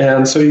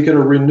 And so you get a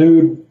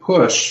renewed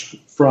push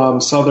from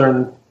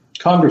Southern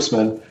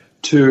congressmen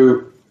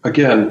to,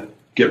 again,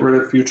 get rid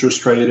of futures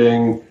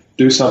trading,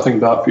 do something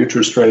about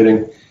futures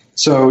trading.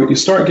 So you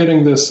start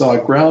getting this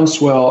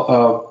groundswell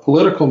of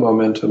political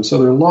momentum. So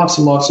there are lots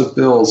and lots of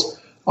bills.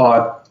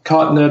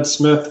 Cotton Ed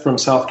Smith from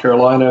South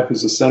Carolina,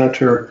 who's a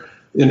senator,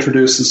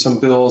 introduces some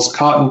bills.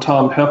 Cotton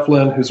Tom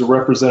Heflin, who's a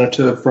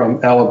representative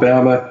from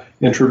Alabama,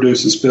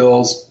 introduces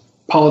bills.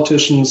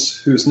 Politicians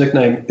whose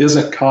nickname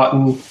isn't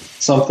Cotton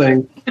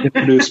something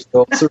introduce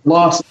bills. There are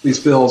lots of these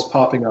bills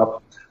popping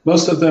up.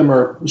 Most of them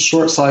are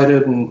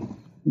short-sighted and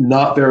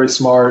not very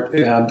smart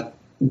and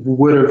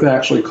would have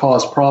actually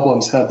caused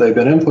problems had they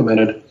been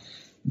implemented.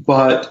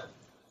 But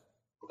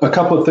a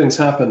couple of things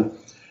happen.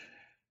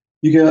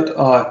 You get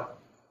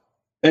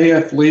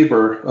A.F.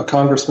 Lieber, a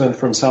congressman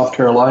from South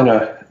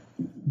Carolina,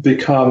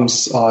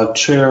 becomes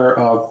chair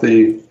of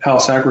the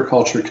House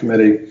Agriculture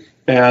Committee.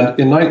 And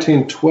in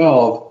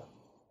 1912,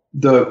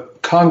 the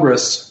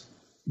Congress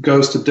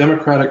goes to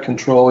Democratic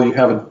control. You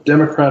have a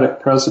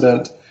Democratic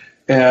president.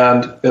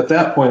 And at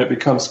that point, it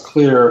becomes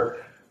clear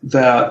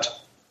that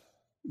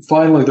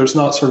finally there's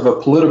not sort of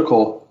a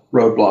political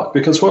roadblock.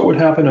 Because what would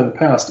happen in the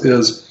past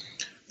is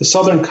the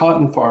Southern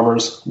cotton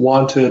farmers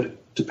wanted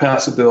to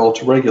pass a bill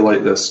to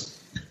regulate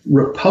this.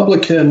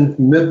 Republican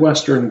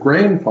Midwestern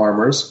grain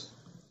farmers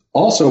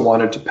also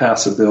wanted to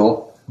pass a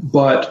bill,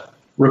 but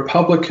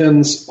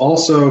Republicans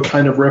also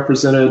kind of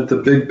represented the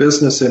big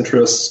business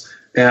interests,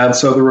 and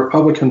so the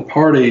Republican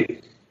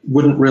Party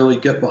wouldn't really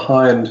get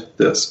behind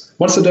this.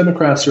 Once the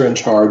Democrats are in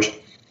charge,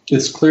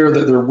 it's clear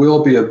that there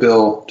will be a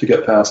bill to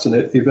get passed, and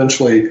it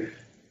eventually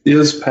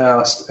is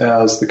passed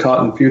as the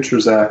Cotton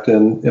Futures Act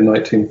in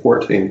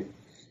 1914,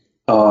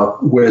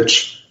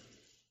 which,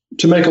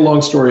 to make a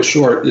long story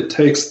short, it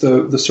takes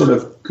the sort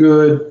of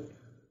good,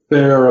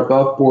 fair,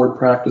 above-board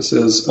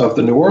practices of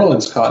the New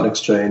Orleans Cotton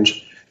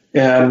Exchange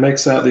and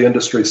makes that the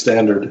industry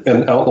standard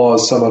and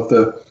outlaws some of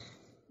the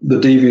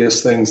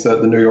devious things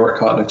that the New York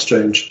Cotton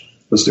Exchange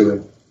was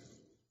doing.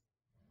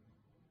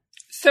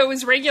 So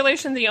is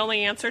regulation the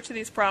only answer to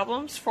these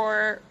problems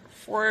for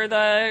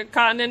the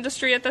cotton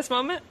industry at this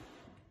moment?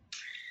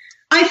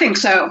 I think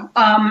so.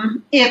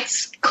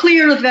 It's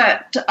clear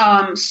that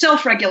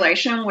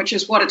self-regulation, which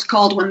is what it's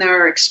called when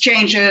there are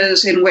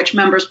exchanges in which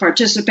members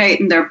participate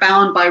and they're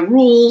bound by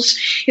rules,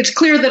 it's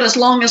clear that as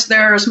long as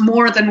there's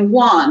more than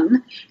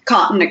one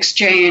cotton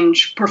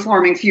exchange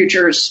performing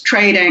futures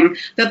trading,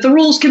 that the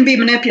rules can be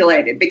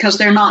manipulated because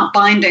they're not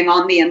binding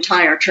on the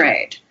entire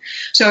trade.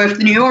 So if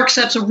New York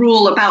sets a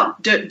rule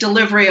about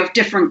delivery of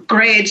different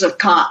grades of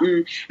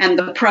cotton and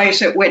the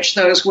price at which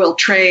those will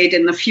trade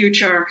in the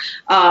future,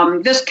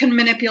 this can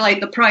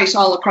manipulate the price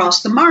all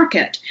across the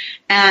market.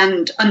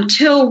 And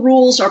until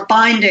rules are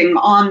binding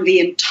on the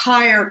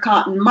entire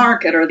cotton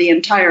market or the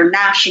entire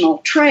national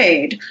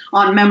trade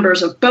on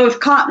members of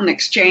both cotton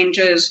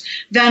exchanges,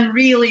 then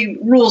really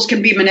rules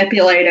can be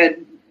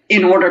manipulated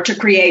in order to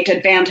create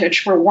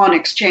advantage for one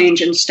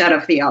exchange instead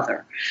of the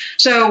other.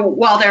 So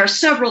while there are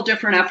several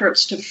different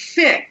efforts to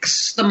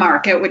fix the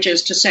market, which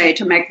is to say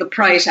to make the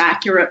price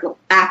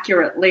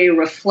accurately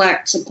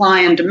reflect supply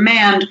and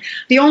demand,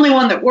 the only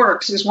one that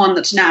works is one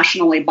that's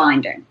nationally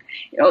binding.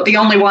 The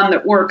only one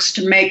that works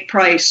to make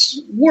price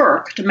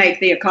work, to make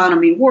the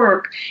economy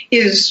work,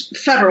 is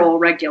federal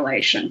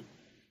regulation.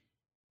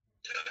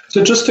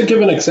 So just to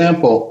give an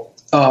example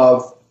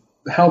of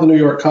how the New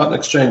York Cotton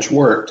Exchange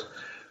worked,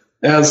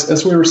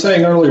 as we were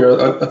saying earlier,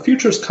 a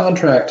futures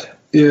contract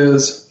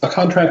is a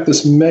contract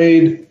that's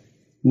made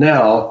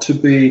now to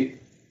be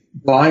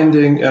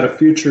binding at a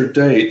future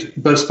date,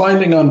 but it's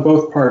binding on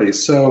both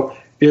parties. So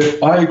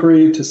if I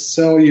agree to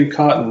sell you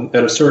cotton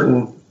at a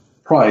certain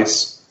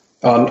price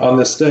on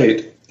this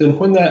date, then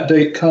when that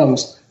date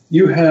comes,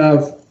 you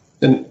have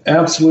an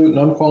absolute and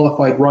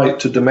unqualified right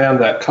to demand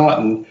that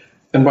cotton.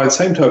 And by the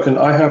same token,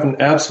 I have an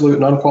absolute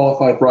and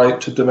unqualified right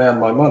to demand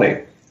my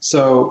money.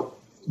 So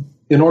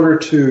in order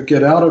to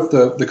get out of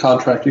the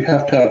contract, you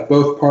have to have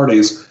both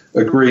parties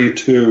agree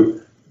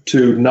to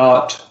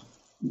not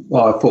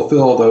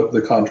fulfill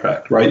the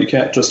contract, right? You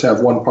can't just have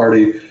one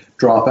party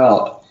drop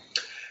out.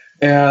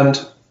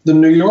 And the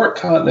New York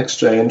Cotton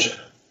Exchange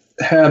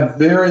had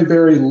very,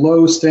 very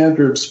low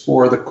standards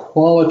for the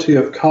quality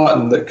of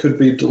cotton that could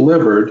be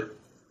delivered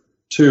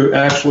to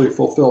actually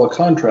fulfill a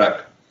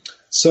contract.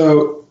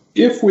 So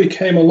if we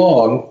came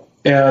along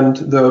and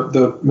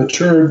the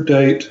mature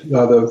date,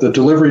 the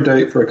delivery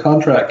date for a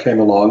contract came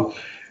along,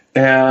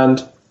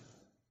 and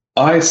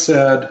I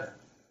said,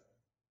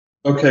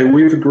 okay,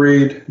 we've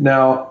agreed,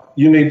 now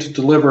you need to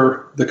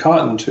deliver the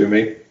cotton to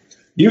me,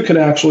 you could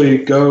actually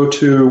go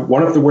to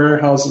one of the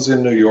warehouses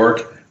in New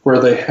York where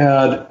they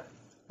had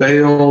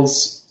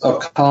bales of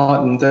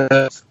cotton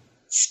that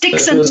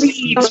sticks and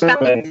leaves,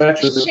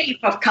 the shape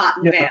of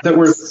cotton bales. That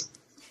were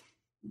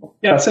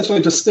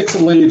essentially just sticks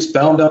and leaves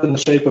bound up in the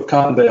shape of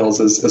cotton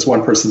bales, as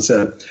one person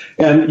said.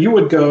 And you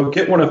would go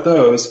get one of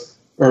those,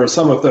 or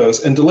some of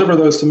those, and deliver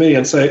those to me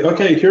and say,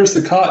 okay, here's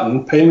the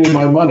cotton, pay me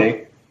my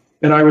money.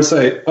 And I would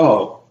say,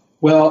 oh,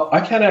 well, I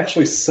can't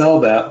actually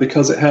sell that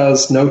because it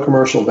has no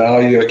commercial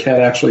value. It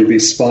can't actually be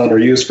spun or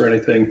used for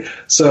anything.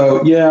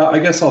 So, yeah, I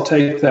guess I'll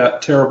take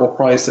that terrible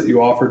price that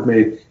you offered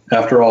me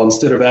after all,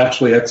 instead of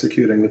actually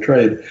executing the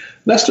trade. And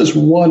that's just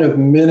one of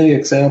many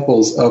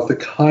examples of the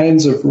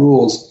kinds of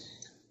rules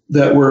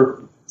that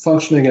were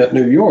functioning at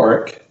New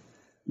York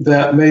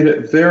that made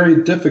it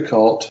very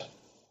difficult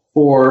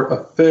for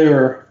a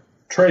fair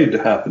trade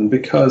to happen,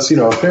 because,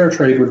 a fair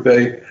trade would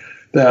be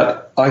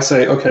that I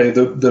say, okay,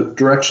 the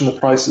direction the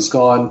price has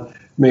gone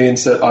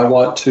means that I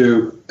want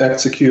to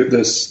execute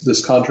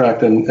this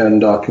contract and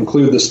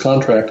conclude this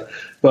contract.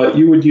 But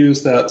you would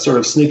use that sort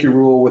of sneaky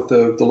rule with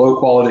the low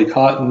quality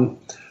cotton,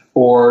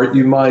 or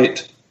you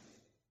might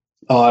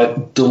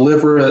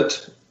deliver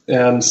it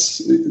and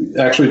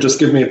actually just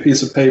give me a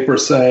piece of paper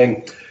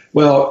saying,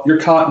 well, your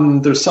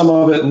cotton, there's some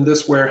of it in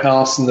this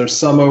warehouse, and there's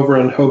some over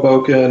in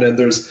Hoboken, and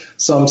there's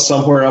some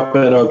somewhere up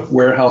in a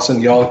warehouse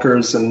in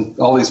Yonkers, and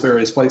all these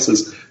various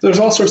places. There's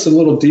all sorts of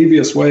little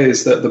devious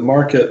ways that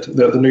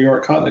the New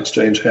York Cotton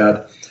Exchange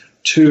had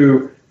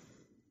to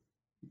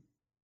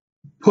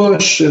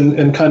push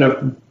and kind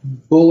of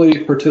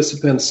bully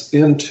participants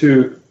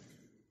into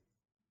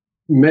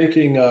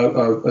making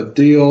a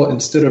deal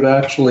instead of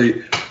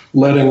actually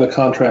letting the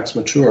contracts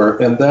mature.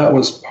 And that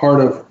was part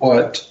of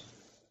what,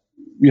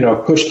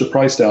 pushed the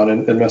price down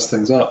and messed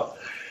things up.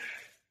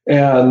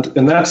 And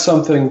that's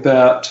something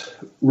that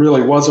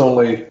really was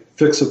only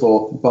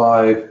fixable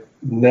by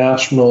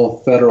national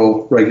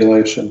federal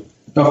regulation.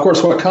 Now, of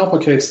course, what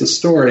complicates the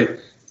story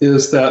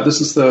is that this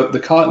is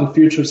the Cotton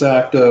Futures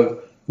Act of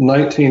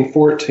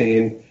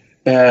 1914,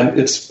 and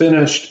it's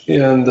finished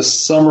in the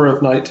summer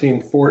of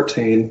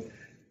 1914.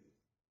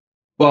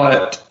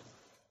 But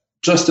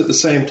just at the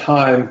same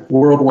time,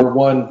 World War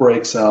I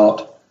breaks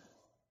out.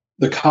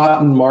 The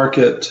cotton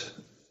market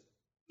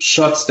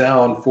shuts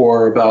down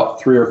for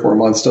about 3 or 4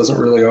 months, doesn't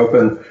really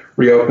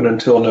reopen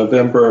until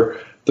November.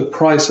 The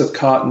price of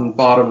cotton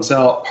bottoms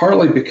out,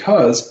 partly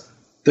because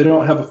they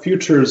don't have a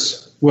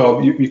futures.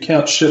 Well, you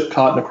can't ship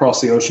cotton across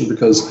the ocean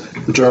because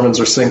the Germans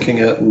are sinking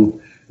it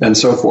and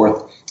so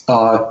forth.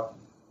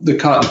 The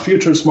cotton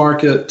futures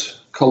market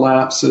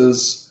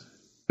collapses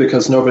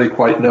because nobody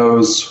quite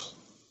knows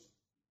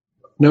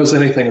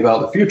anything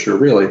about the future,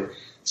 really.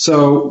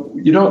 So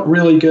you don't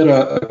really get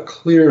a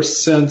clear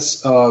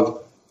sense of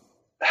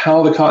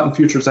how the Cotton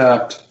Futures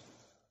Act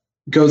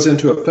goes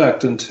into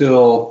effect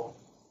until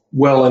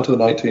well into the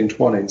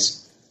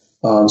 1920s.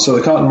 So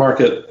the cotton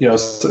market,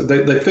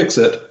 they fix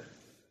it,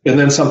 and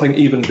then something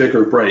even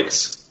bigger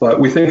breaks. But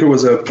we think it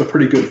was a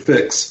pretty good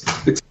fix,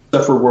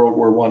 except for World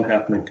War I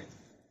happening.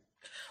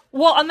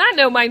 Well, on that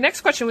note, my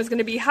next question was going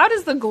to be, how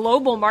does the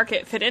global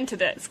market fit into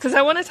this? Because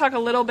I want to talk a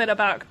little bit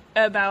about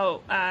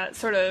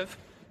sort of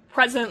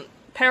present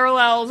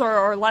parallels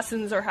or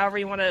lessons or however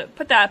you want to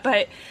put that.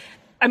 But,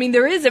 I mean,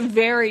 there is a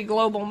very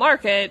global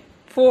market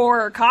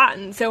for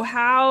cotton. So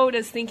how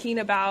does thinking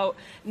about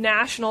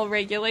national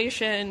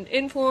regulation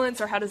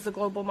influence, or how does the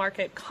global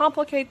market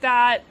complicate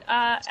that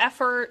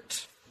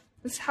effort?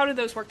 How do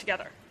those work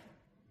together?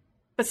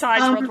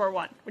 Besides World War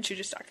I, which you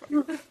just talked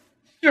about.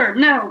 Sure.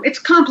 No, it's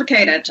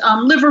complicated.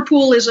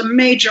 Liverpool is a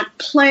major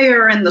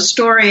player in the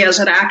story as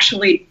it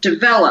actually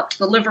developed.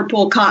 The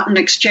Liverpool Cotton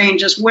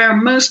Exchange is where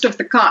most of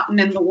the cotton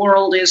in the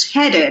world is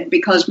headed,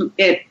 because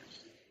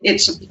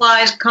it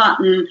supplies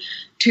cotton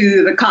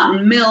to the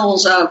cotton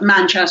mills of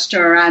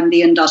Manchester and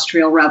the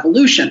Industrial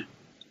Revolution.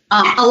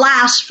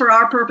 Alas, for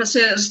our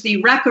purposes,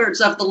 the records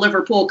of the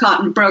Liverpool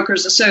Cotton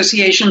Brokers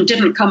Association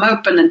didn't come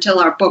open until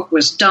our book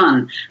was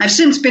done. I've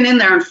since been in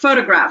there and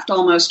photographed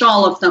almost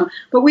all of them,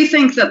 but we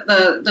think that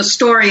the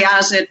story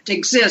as it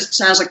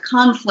exists as a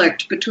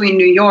conflict between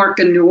New York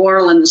and New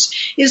Orleans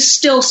is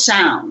still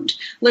sound.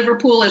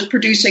 Liverpool is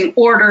producing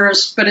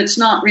orders, but it's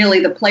not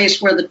really the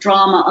place where the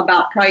drama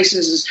about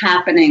prices is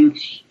happening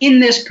in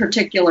this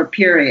particular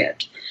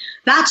period.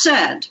 That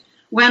said,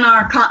 when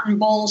our cotton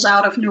bulls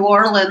out of New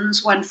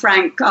Orleans, when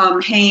Frank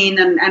Hayne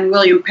and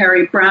William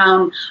Perry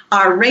Brown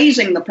are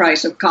raising the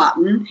price of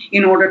cotton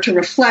in order to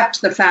reflect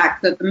the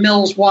fact that the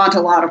mills want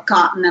a lot of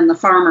cotton and the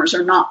farmers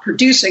are not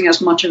producing as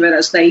much of it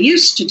as they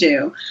used to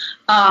do,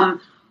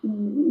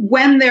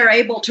 when they're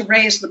able to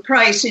raise the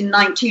price in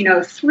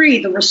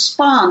 1903, the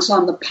response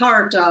on the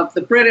part of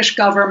the British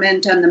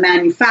government and the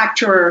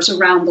manufacturers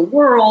around the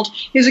world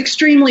is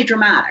extremely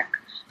dramatic.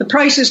 The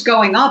price is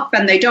going up,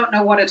 and they don't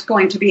know what it's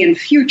going to be in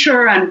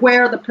future, and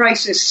where the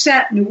price is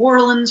set, New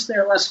Orleans,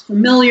 they're less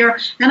familiar,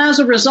 and as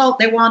a result,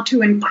 they want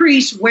to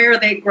increase where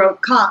they grow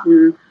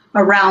cotton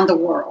around the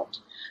world.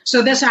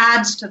 So this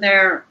adds to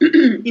their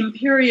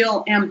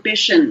imperial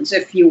ambitions,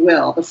 if you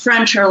will. The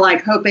French are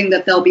like hoping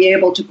that they'll be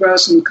able to grow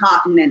some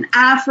cotton in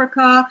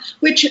Africa,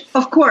 which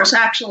of course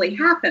actually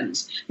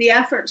happens. The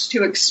efforts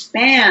to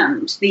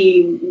expand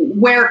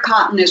where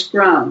cotton is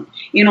grown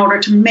in order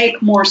to make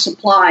more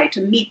supply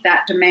to meet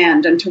that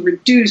demand and to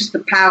reduce the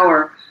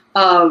power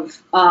of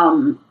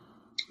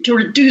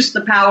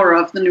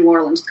the New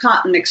Orleans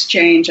Cotton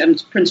Exchange and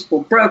its principal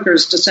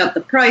brokers to set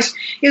the price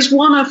is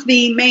one of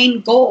the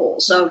main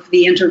goals of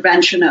the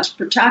interventionist,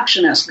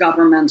 protectionist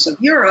governments of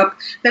Europe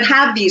that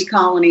have these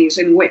colonies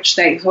in which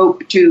they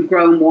hope to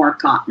grow more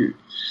cotton.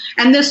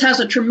 And this has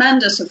a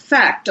tremendous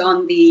effect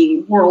on the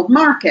world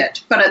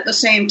market, but at the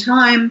same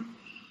time,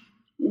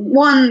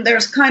 one,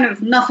 there's kind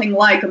of nothing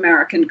like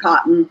American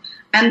cotton,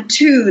 and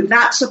two,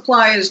 that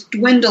supply is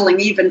dwindling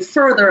even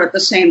further at the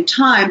same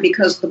time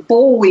because the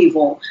boll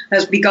weevil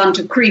has begun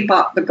to creep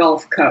up the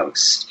Gulf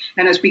Coast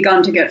and has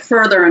begun to get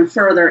further and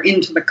further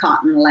into the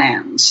cotton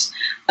lands,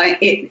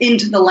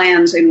 into the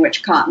lands in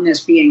which cotton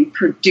is being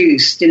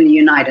produced in the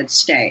United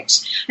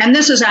States. And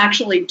this is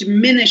actually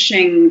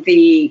diminishing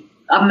the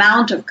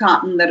amount of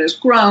cotton that is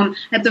grown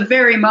at the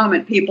very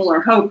moment people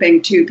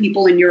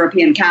in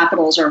European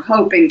capitals are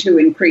hoping to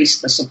increase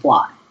the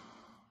supply.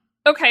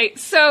 Okay,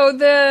 so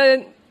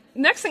the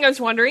next thing I was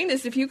wondering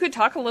is if you could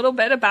talk a little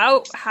bit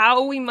about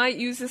how we might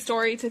use the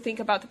story to think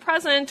about the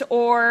present,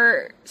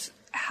 or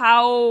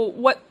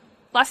what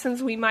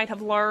lessons we might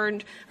have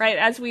learned, right?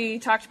 As we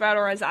talked about,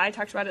 or as I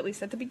talked about at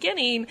least at the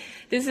beginning,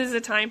 this is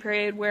a time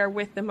period where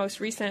with the most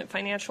recent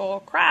financial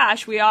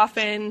crash, we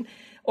often,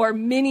 or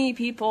many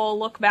people,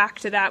 look back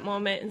to that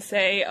moment and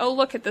say, oh,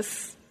 look at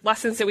this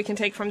lessons that we can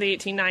take from the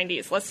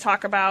 1890s. Let's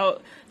talk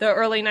about the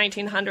early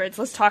 1900s.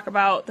 Let's talk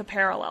about the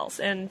parallels.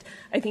 And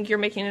I think you're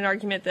making an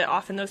argument that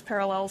often those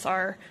parallels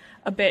are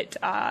a bit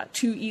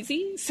too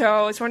easy. So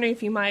I was wondering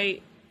if you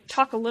might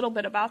talk a little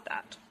bit about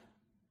that.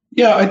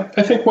 Yeah,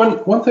 I think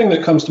one thing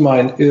that comes to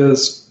mind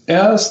is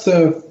as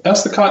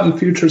the Cotton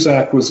Futures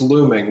Act was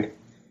looming,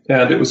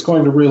 and it was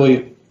going to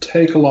really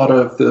take a lot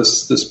of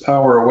this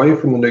power away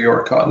from the New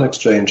York Cotton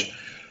Exchange,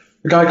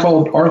 a guy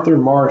called Arthur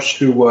Marsh,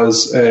 who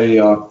was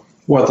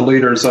one of the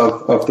leaders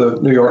of the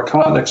New York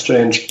Cotton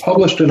Exchange,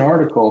 published an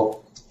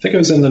article, I think it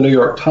was in the New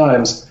York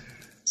Times,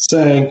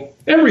 saying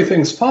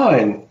everything's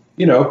fine.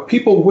 You know,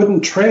 people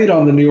wouldn't trade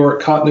on the New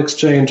York Cotton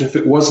Exchange if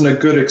it wasn't a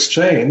good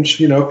exchange.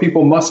 You know,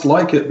 people must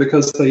like it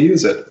because they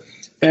use it.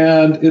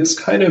 And it's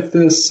kind of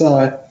this,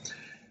 I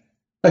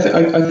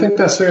think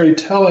that's very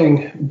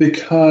telling,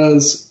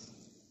 because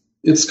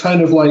it's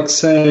kind of like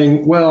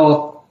saying,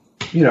 well,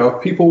 you know,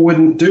 people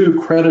wouldn't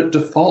do credit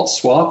default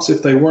swaps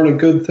if they weren't a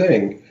good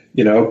thing.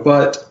 You know,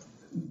 but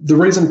the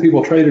reason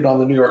people traded on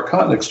the New York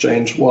Cotton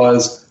Exchange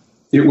was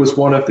it was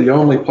one of the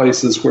only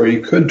places where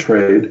you could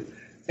trade,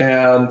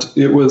 and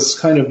it was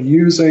kind of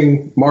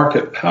using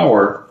market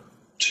power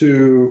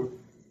to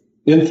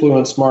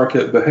influence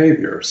market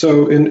behavior.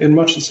 So in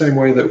much the same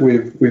way that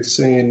we've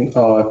seen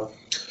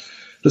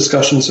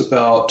discussions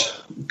about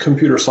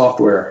computer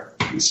software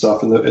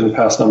stuff in the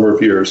past number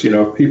of years.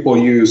 People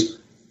use,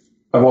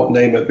 I won't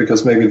name it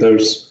because maybe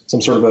there's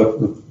some sort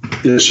of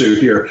a issue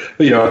here,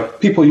 but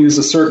people use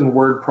a certain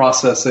word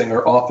processing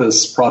or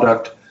Office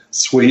product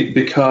suite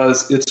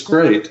because it's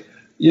great.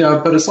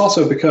 But it's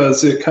also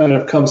because it kind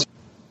of comes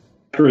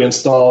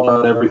pre-installed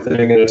on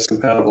everything and it's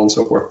compatible and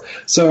so forth.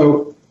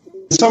 So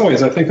in some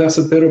ways, I think that's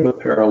a bit of a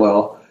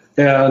parallel.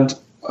 And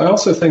I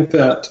also think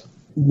that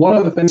one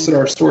of the things that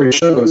our story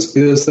shows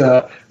is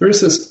that there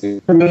is this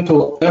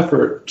incremental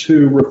effort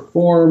to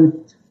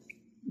reform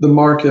the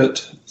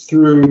market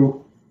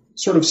through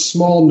sort of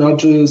small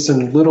nudges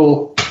and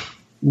little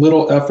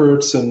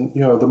efforts, and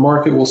the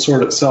market will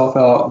sort itself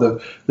out.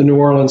 The New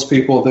Orleans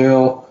people,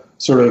 they'll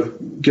sort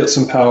of get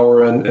some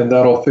power and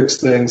that'll fix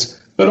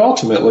things. But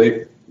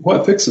ultimately,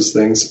 what fixes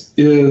things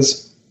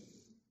is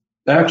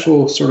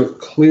actual sort of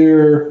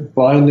clear,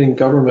 binding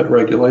government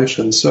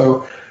regulation.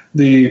 So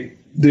the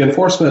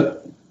enforcement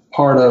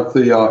part of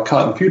the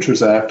Cotton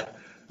Futures Act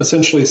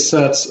essentially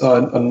sets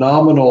a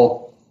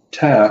nominal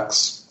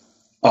tax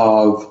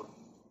of,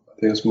 I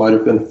think it might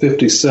have been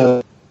 50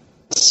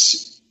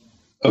 cents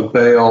a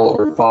bale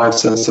or 5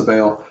 cents a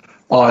bale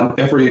on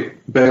every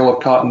bale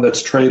of cotton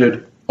that's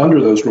traded under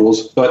those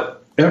rules,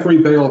 but every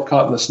bale of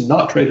cotton that's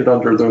not traded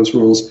under those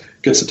rules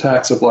gets a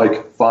tax of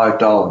like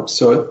 $5.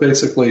 So it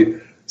basically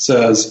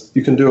says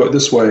you can do it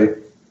this way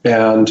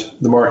and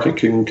the market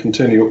can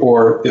continue,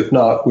 or if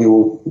not, we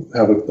will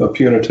have a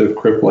punitive,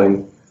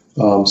 crippling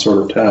sort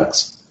of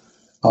tax.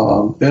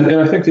 And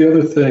I think the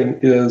other thing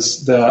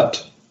is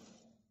that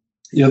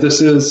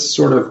this is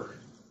sort of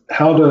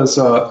how does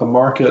a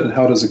market and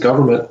how does a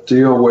government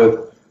deal with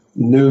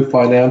new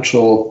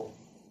financial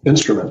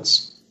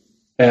instruments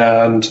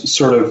and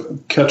sort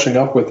of catching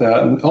up with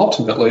that. And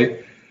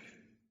ultimately,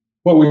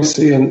 what we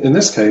see in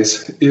this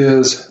case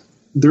is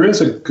there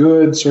is a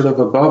good sort of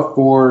above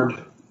board,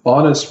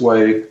 honest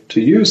way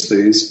to use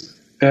these.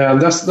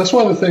 And that's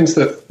one of the things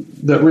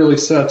that really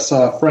sets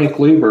Frank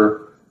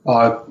Lieber,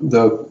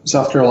 the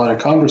South Carolina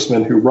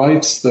congressman who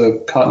writes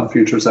the Cotton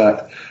Futures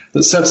Act,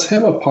 that sets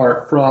him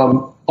apart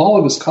from all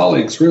of his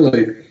colleagues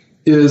really,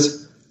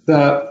 is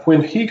that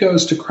when he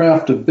goes to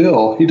craft a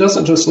bill, he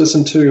doesn't just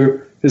listen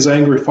to his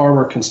angry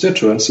farmer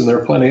constituents, and there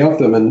are plenty of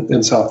them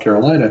in South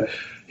Carolina.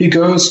 He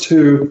goes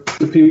to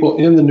the people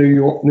in the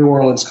New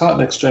Orleans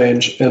Cotton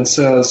Exchange and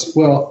says,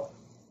 well,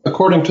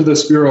 according to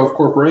this Bureau of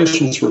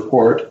Corporations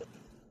report,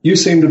 you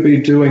seem to be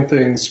doing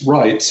things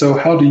right. So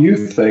how do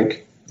you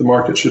think the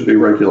market should be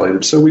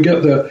regulated? So we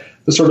get the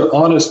sort of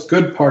honest,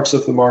 good parts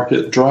of the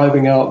market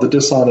driving out the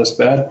dishonest,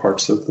 bad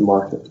parts of the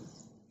market.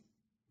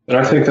 And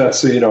I think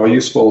that's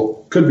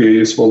could be a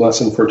useful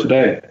lesson for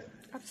today.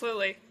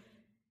 Absolutely.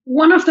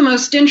 One of the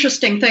most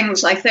interesting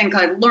things I think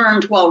I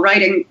learned while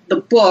writing the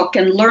book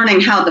and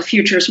learning how the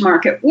futures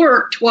market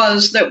worked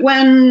was that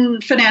when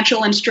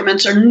financial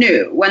instruments are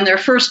new, when they're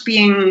first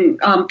being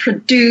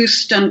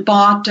produced and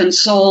bought and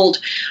sold,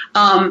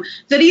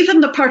 that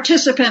even the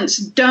participants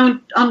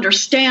don't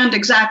understand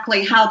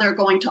exactly how they're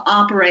going to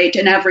operate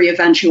in every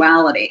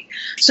eventuality,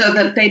 so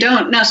that they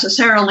don't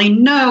necessarily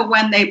know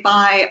when they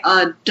buy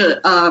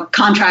a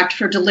contract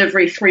for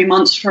delivery 3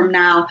 months from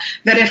now,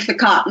 that if the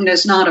cotton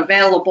is not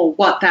available,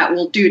 what that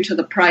will do to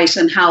the price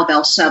and how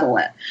they'll settle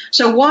it.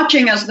 So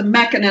watching as the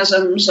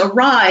mechanisms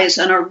arise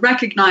and are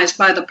recognized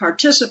by the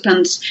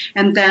participants,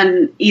 and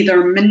then either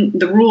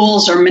the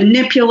rules are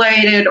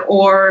manipulated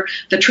or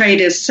the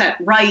trade is set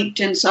right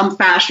in some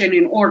fashion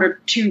in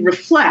order to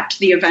reflect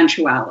the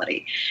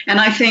eventuality. And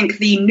I think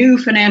the new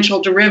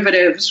financial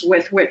derivatives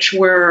with which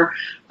we're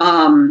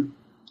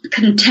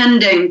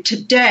contending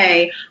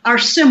today are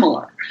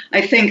similar. I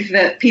think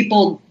that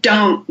people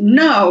don't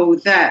know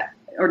that,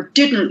 or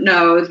didn't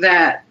know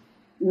that,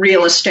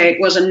 real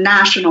estate was a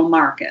national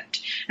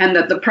market and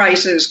that the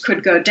prices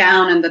could go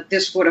down and that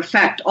this would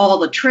affect all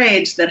the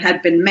trades that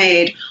had been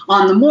made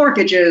on the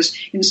mortgages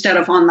instead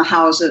of on the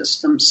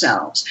houses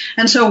themselves.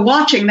 And so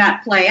watching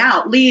that play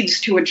out leads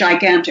to a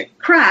gigantic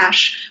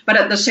crash, but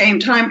at the same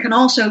time can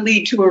also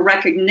lead to a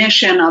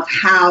recognition of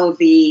how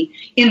the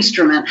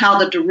instrument, how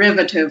the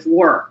derivative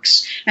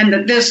works, and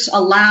that this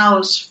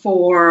allows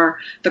for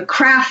the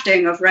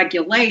crafting of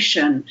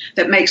regulation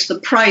that makes the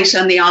price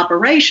and the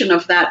operation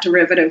of that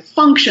derivative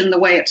function the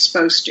way it's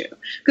supposed to.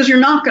 Because you're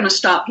not going to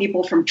stop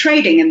people from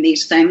trading in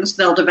these things.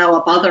 They'll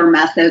develop other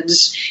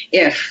methods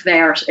if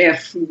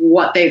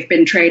what they've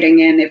been trading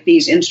in, if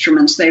these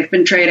instruments they've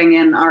been trading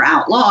in are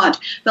outlawed,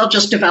 they'll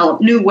just develop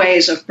new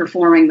ways of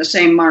performing the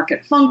same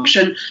market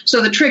function.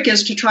 So the trick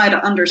is to try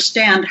to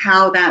understand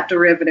how that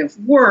derivative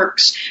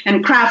works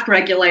and craft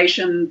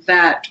regulation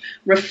that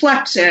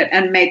reflects it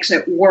and makes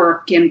it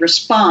work in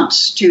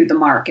response to the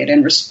market,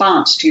 in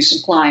response to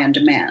supply and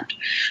demand.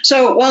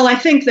 So while I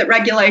think that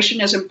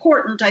regulation is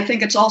important, I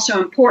think it's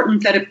also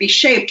important that it be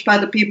shaped by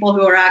the people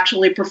who are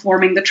actually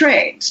performing the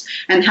trades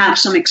and have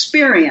some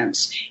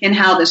experience in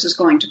how this is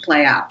going to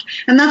play out.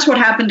 And that's what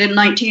happened in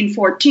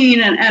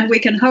 1914, and we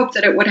can hope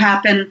that it would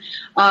happen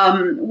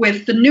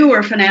with the new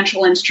newer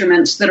financial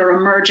instruments that are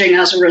emerging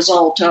as a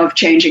result of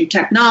changing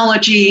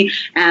technology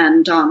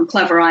and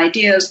clever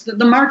ideas.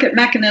 The market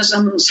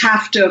mechanisms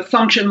have to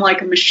function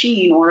like a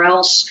machine, or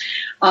else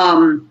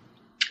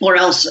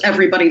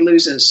everybody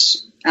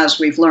loses, as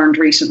we've learned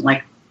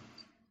recently.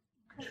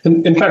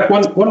 In fact,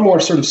 one more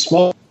sort of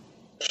small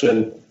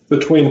connection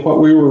between what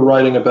we were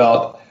writing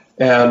about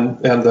and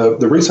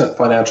the recent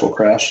financial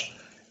crash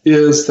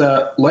is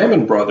that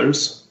Lehman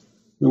Brothers,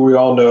 who we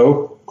all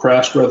know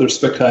crashed rather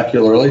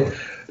spectacularly,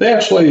 they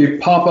actually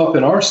pop up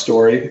in our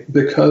story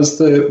because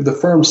the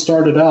firm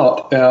started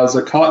out as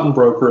a cotton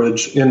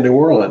brokerage in New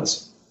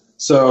Orleans.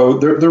 So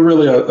they're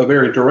really a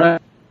very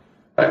direct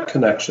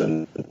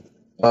connection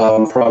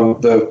from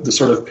the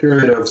sort of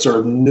period of sort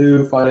of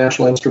new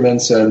financial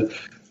instruments and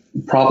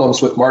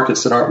problems with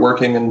markets that aren't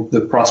working and the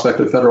prospect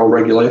of federal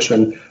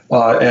regulation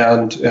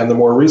and the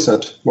more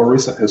recent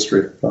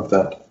history of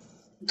that.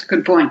 That's a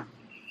good point.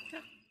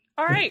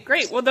 All right,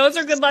 great. Well, those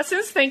are good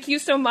lessons. Thank you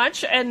so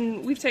much.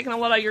 And we've taken a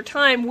lot of your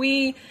time.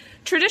 We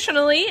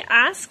traditionally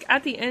ask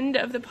at the end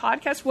of the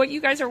podcast what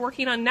you guys are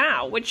working on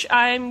now, which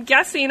I'm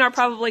guessing are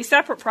probably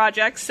separate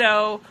projects.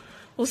 So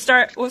we'll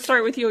start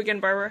with you again,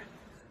 Barbara.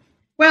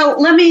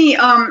 Well, let me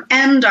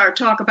end our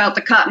talk about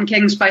the Cotton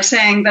Kings by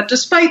saying that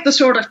despite the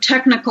sort of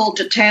technical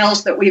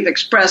details that we've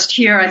expressed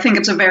here, I think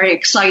it's a very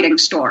exciting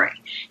story.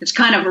 It's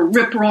kind of a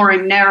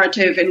rip-roaring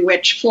narrative in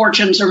which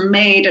fortunes are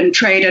made and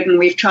traded, and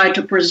we've tried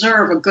to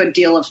preserve a good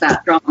deal of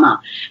that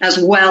drama, as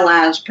well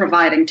as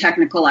providing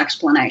technical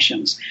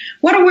explanations.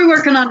 What are we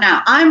working on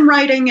now? I'm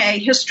writing a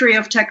history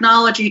of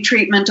technology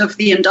treatment of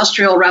the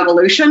Industrial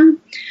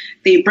Revolution,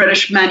 the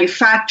British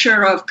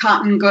manufacture of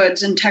cotton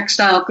goods and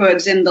textile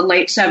goods in the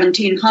late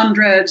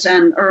 1700s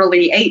and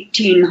early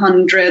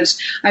 1800s.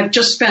 I've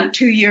just spent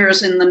 2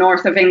 years in the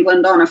north of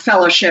England on a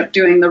fellowship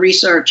doing the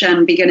research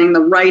and beginning the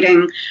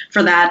writing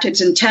for that.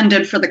 It's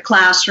intended for the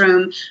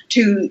classroom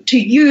to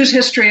use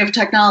history of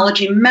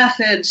technology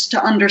methods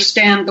to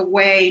understand the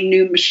way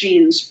new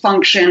machines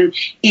function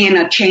in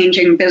a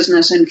changing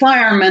business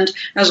environment,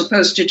 as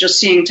opposed to just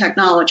seeing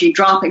technology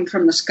dropping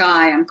from the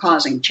sky and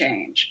causing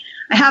change.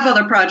 I have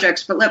other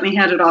projects, but let me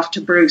hand it off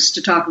to Bruce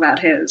to talk about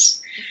his,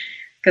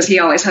 because he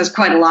always has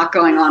quite a lot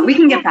going on. We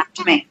can get back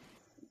to me.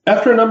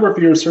 After a number of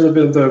years, sort of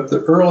in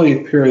the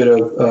early period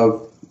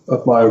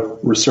of my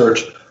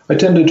research, I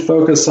tended to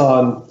focus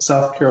on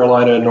South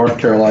Carolina and North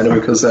Carolina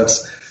because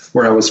that's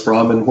where I was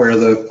from and where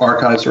the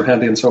archives were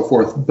handy and so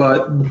forth.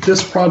 But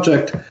this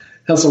project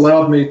has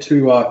allowed me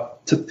to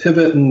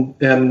pivot and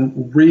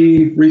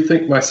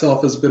rethink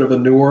myself as a bit of a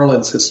New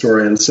Orleans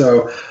historian.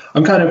 So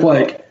I'm kind of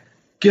like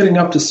getting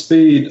up to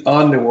speed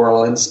on New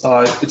Orleans.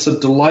 It's a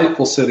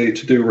delightful city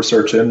to do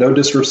research in. No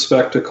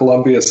disrespect to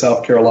Columbia,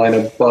 South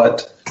Carolina,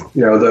 but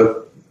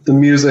the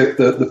music,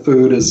 the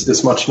food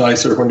is much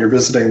nicer when you're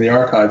visiting the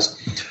archives.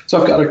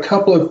 So I've got a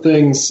couple of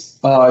things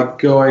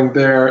going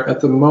there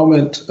at the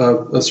moment.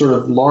 A sort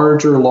of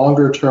larger,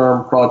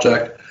 longer-term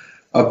project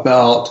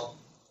about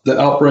the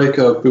outbreak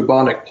of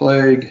bubonic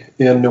plague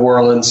in New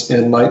Orleans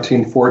in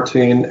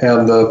 1914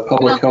 and the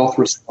public health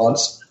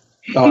response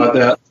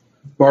that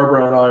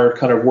Barbara and I are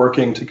kind of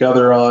working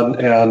together on,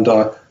 and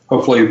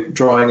hopefully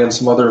drawing in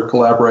some other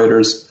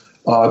collaborators.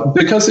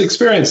 Because the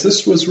experience,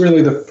 this was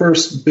really the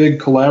first big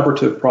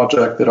collaborative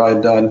project that I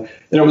had done,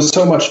 and it was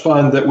so much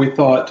fun that we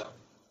thought,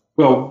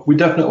 well, we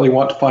definitely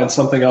want to find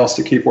something else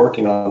to keep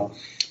working on.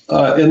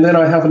 And then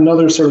I have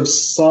another sort of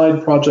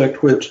side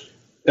project, which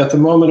at the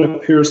moment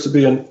appears to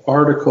be an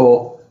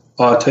article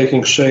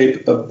taking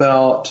shape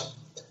about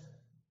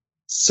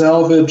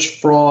salvage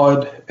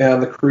fraud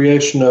and the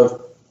creation of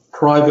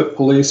private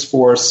police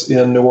force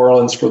in New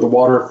Orleans for the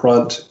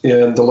waterfront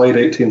in the late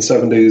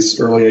 1870s,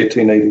 early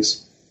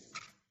 1880s.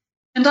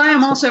 And I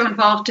am also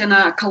involved in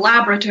a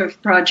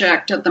collaborative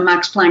project at the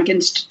Max Planck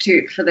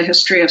Institute for the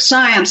History of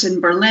Science in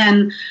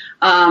Berlin.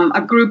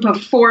 A group of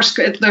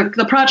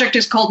the project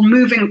is called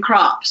Moving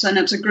Crops, and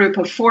it's a group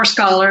of 4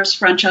 scholars,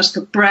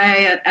 Francesca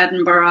Bray at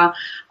Edinburgh,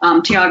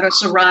 Tiago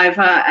Saraiva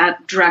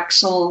at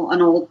Drexel,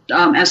 an old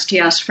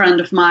STS friend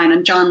of mine,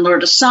 and John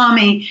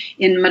Lurdasamy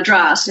in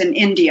Madras in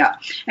India.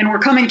 And we're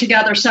coming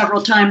together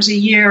several times a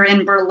year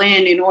in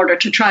Berlin in order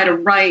to try to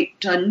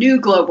write a new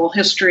global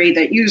history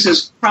that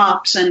uses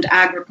crops and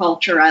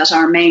agriculture as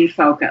our main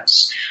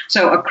focus.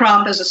 So a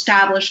crop is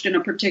established in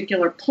a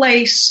particular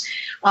place.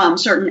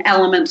 Certain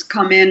elements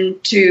come in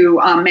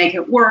to make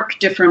it work,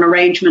 different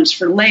arrangements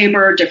for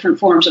labor, different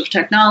forms of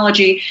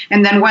technology.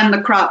 And then when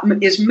the crop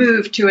is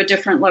moved to a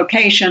different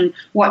location,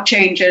 what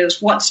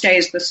changes, what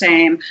stays the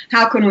same?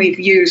 How can we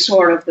view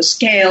sort of the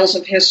scales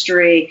of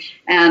history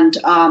and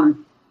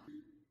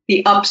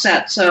the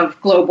upsets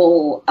of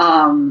global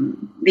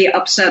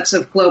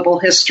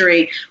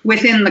history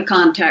within the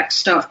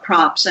context of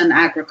crops and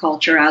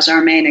agriculture as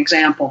our main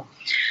example?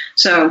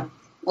 So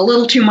a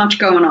little too much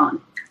going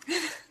on.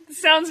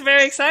 Sounds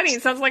very exciting.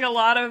 It sounds like a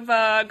lot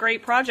of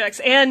great projects.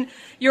 And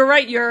you're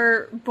right,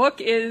 your book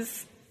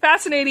is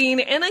fascinating.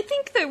 And I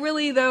think that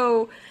really,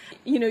 though,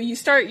 you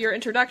start your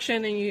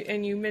introduction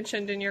and you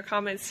mentioned in your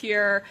comments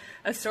here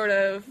a sort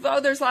of,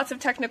 there's lots of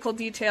technical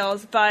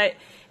details, but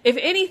if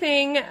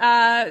anything,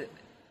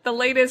 the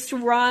latest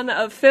run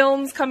of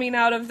films coming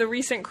out of the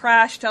recent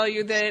crash tell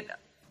you that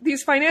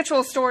these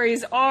financial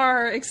stories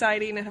are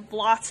exciting and have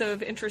lots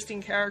of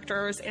interesting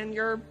characters, and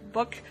your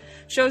book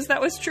shows that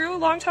was true a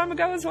long time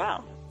ago as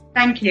well.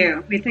 Thank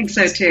you. We think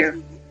so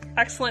too.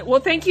 Excellent.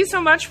 Well, thank you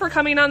so much for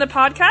coming on the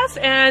podcast,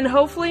 and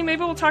hopefully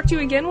maybe we'll talk to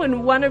you again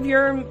when one of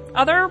your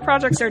other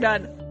projects are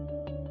done.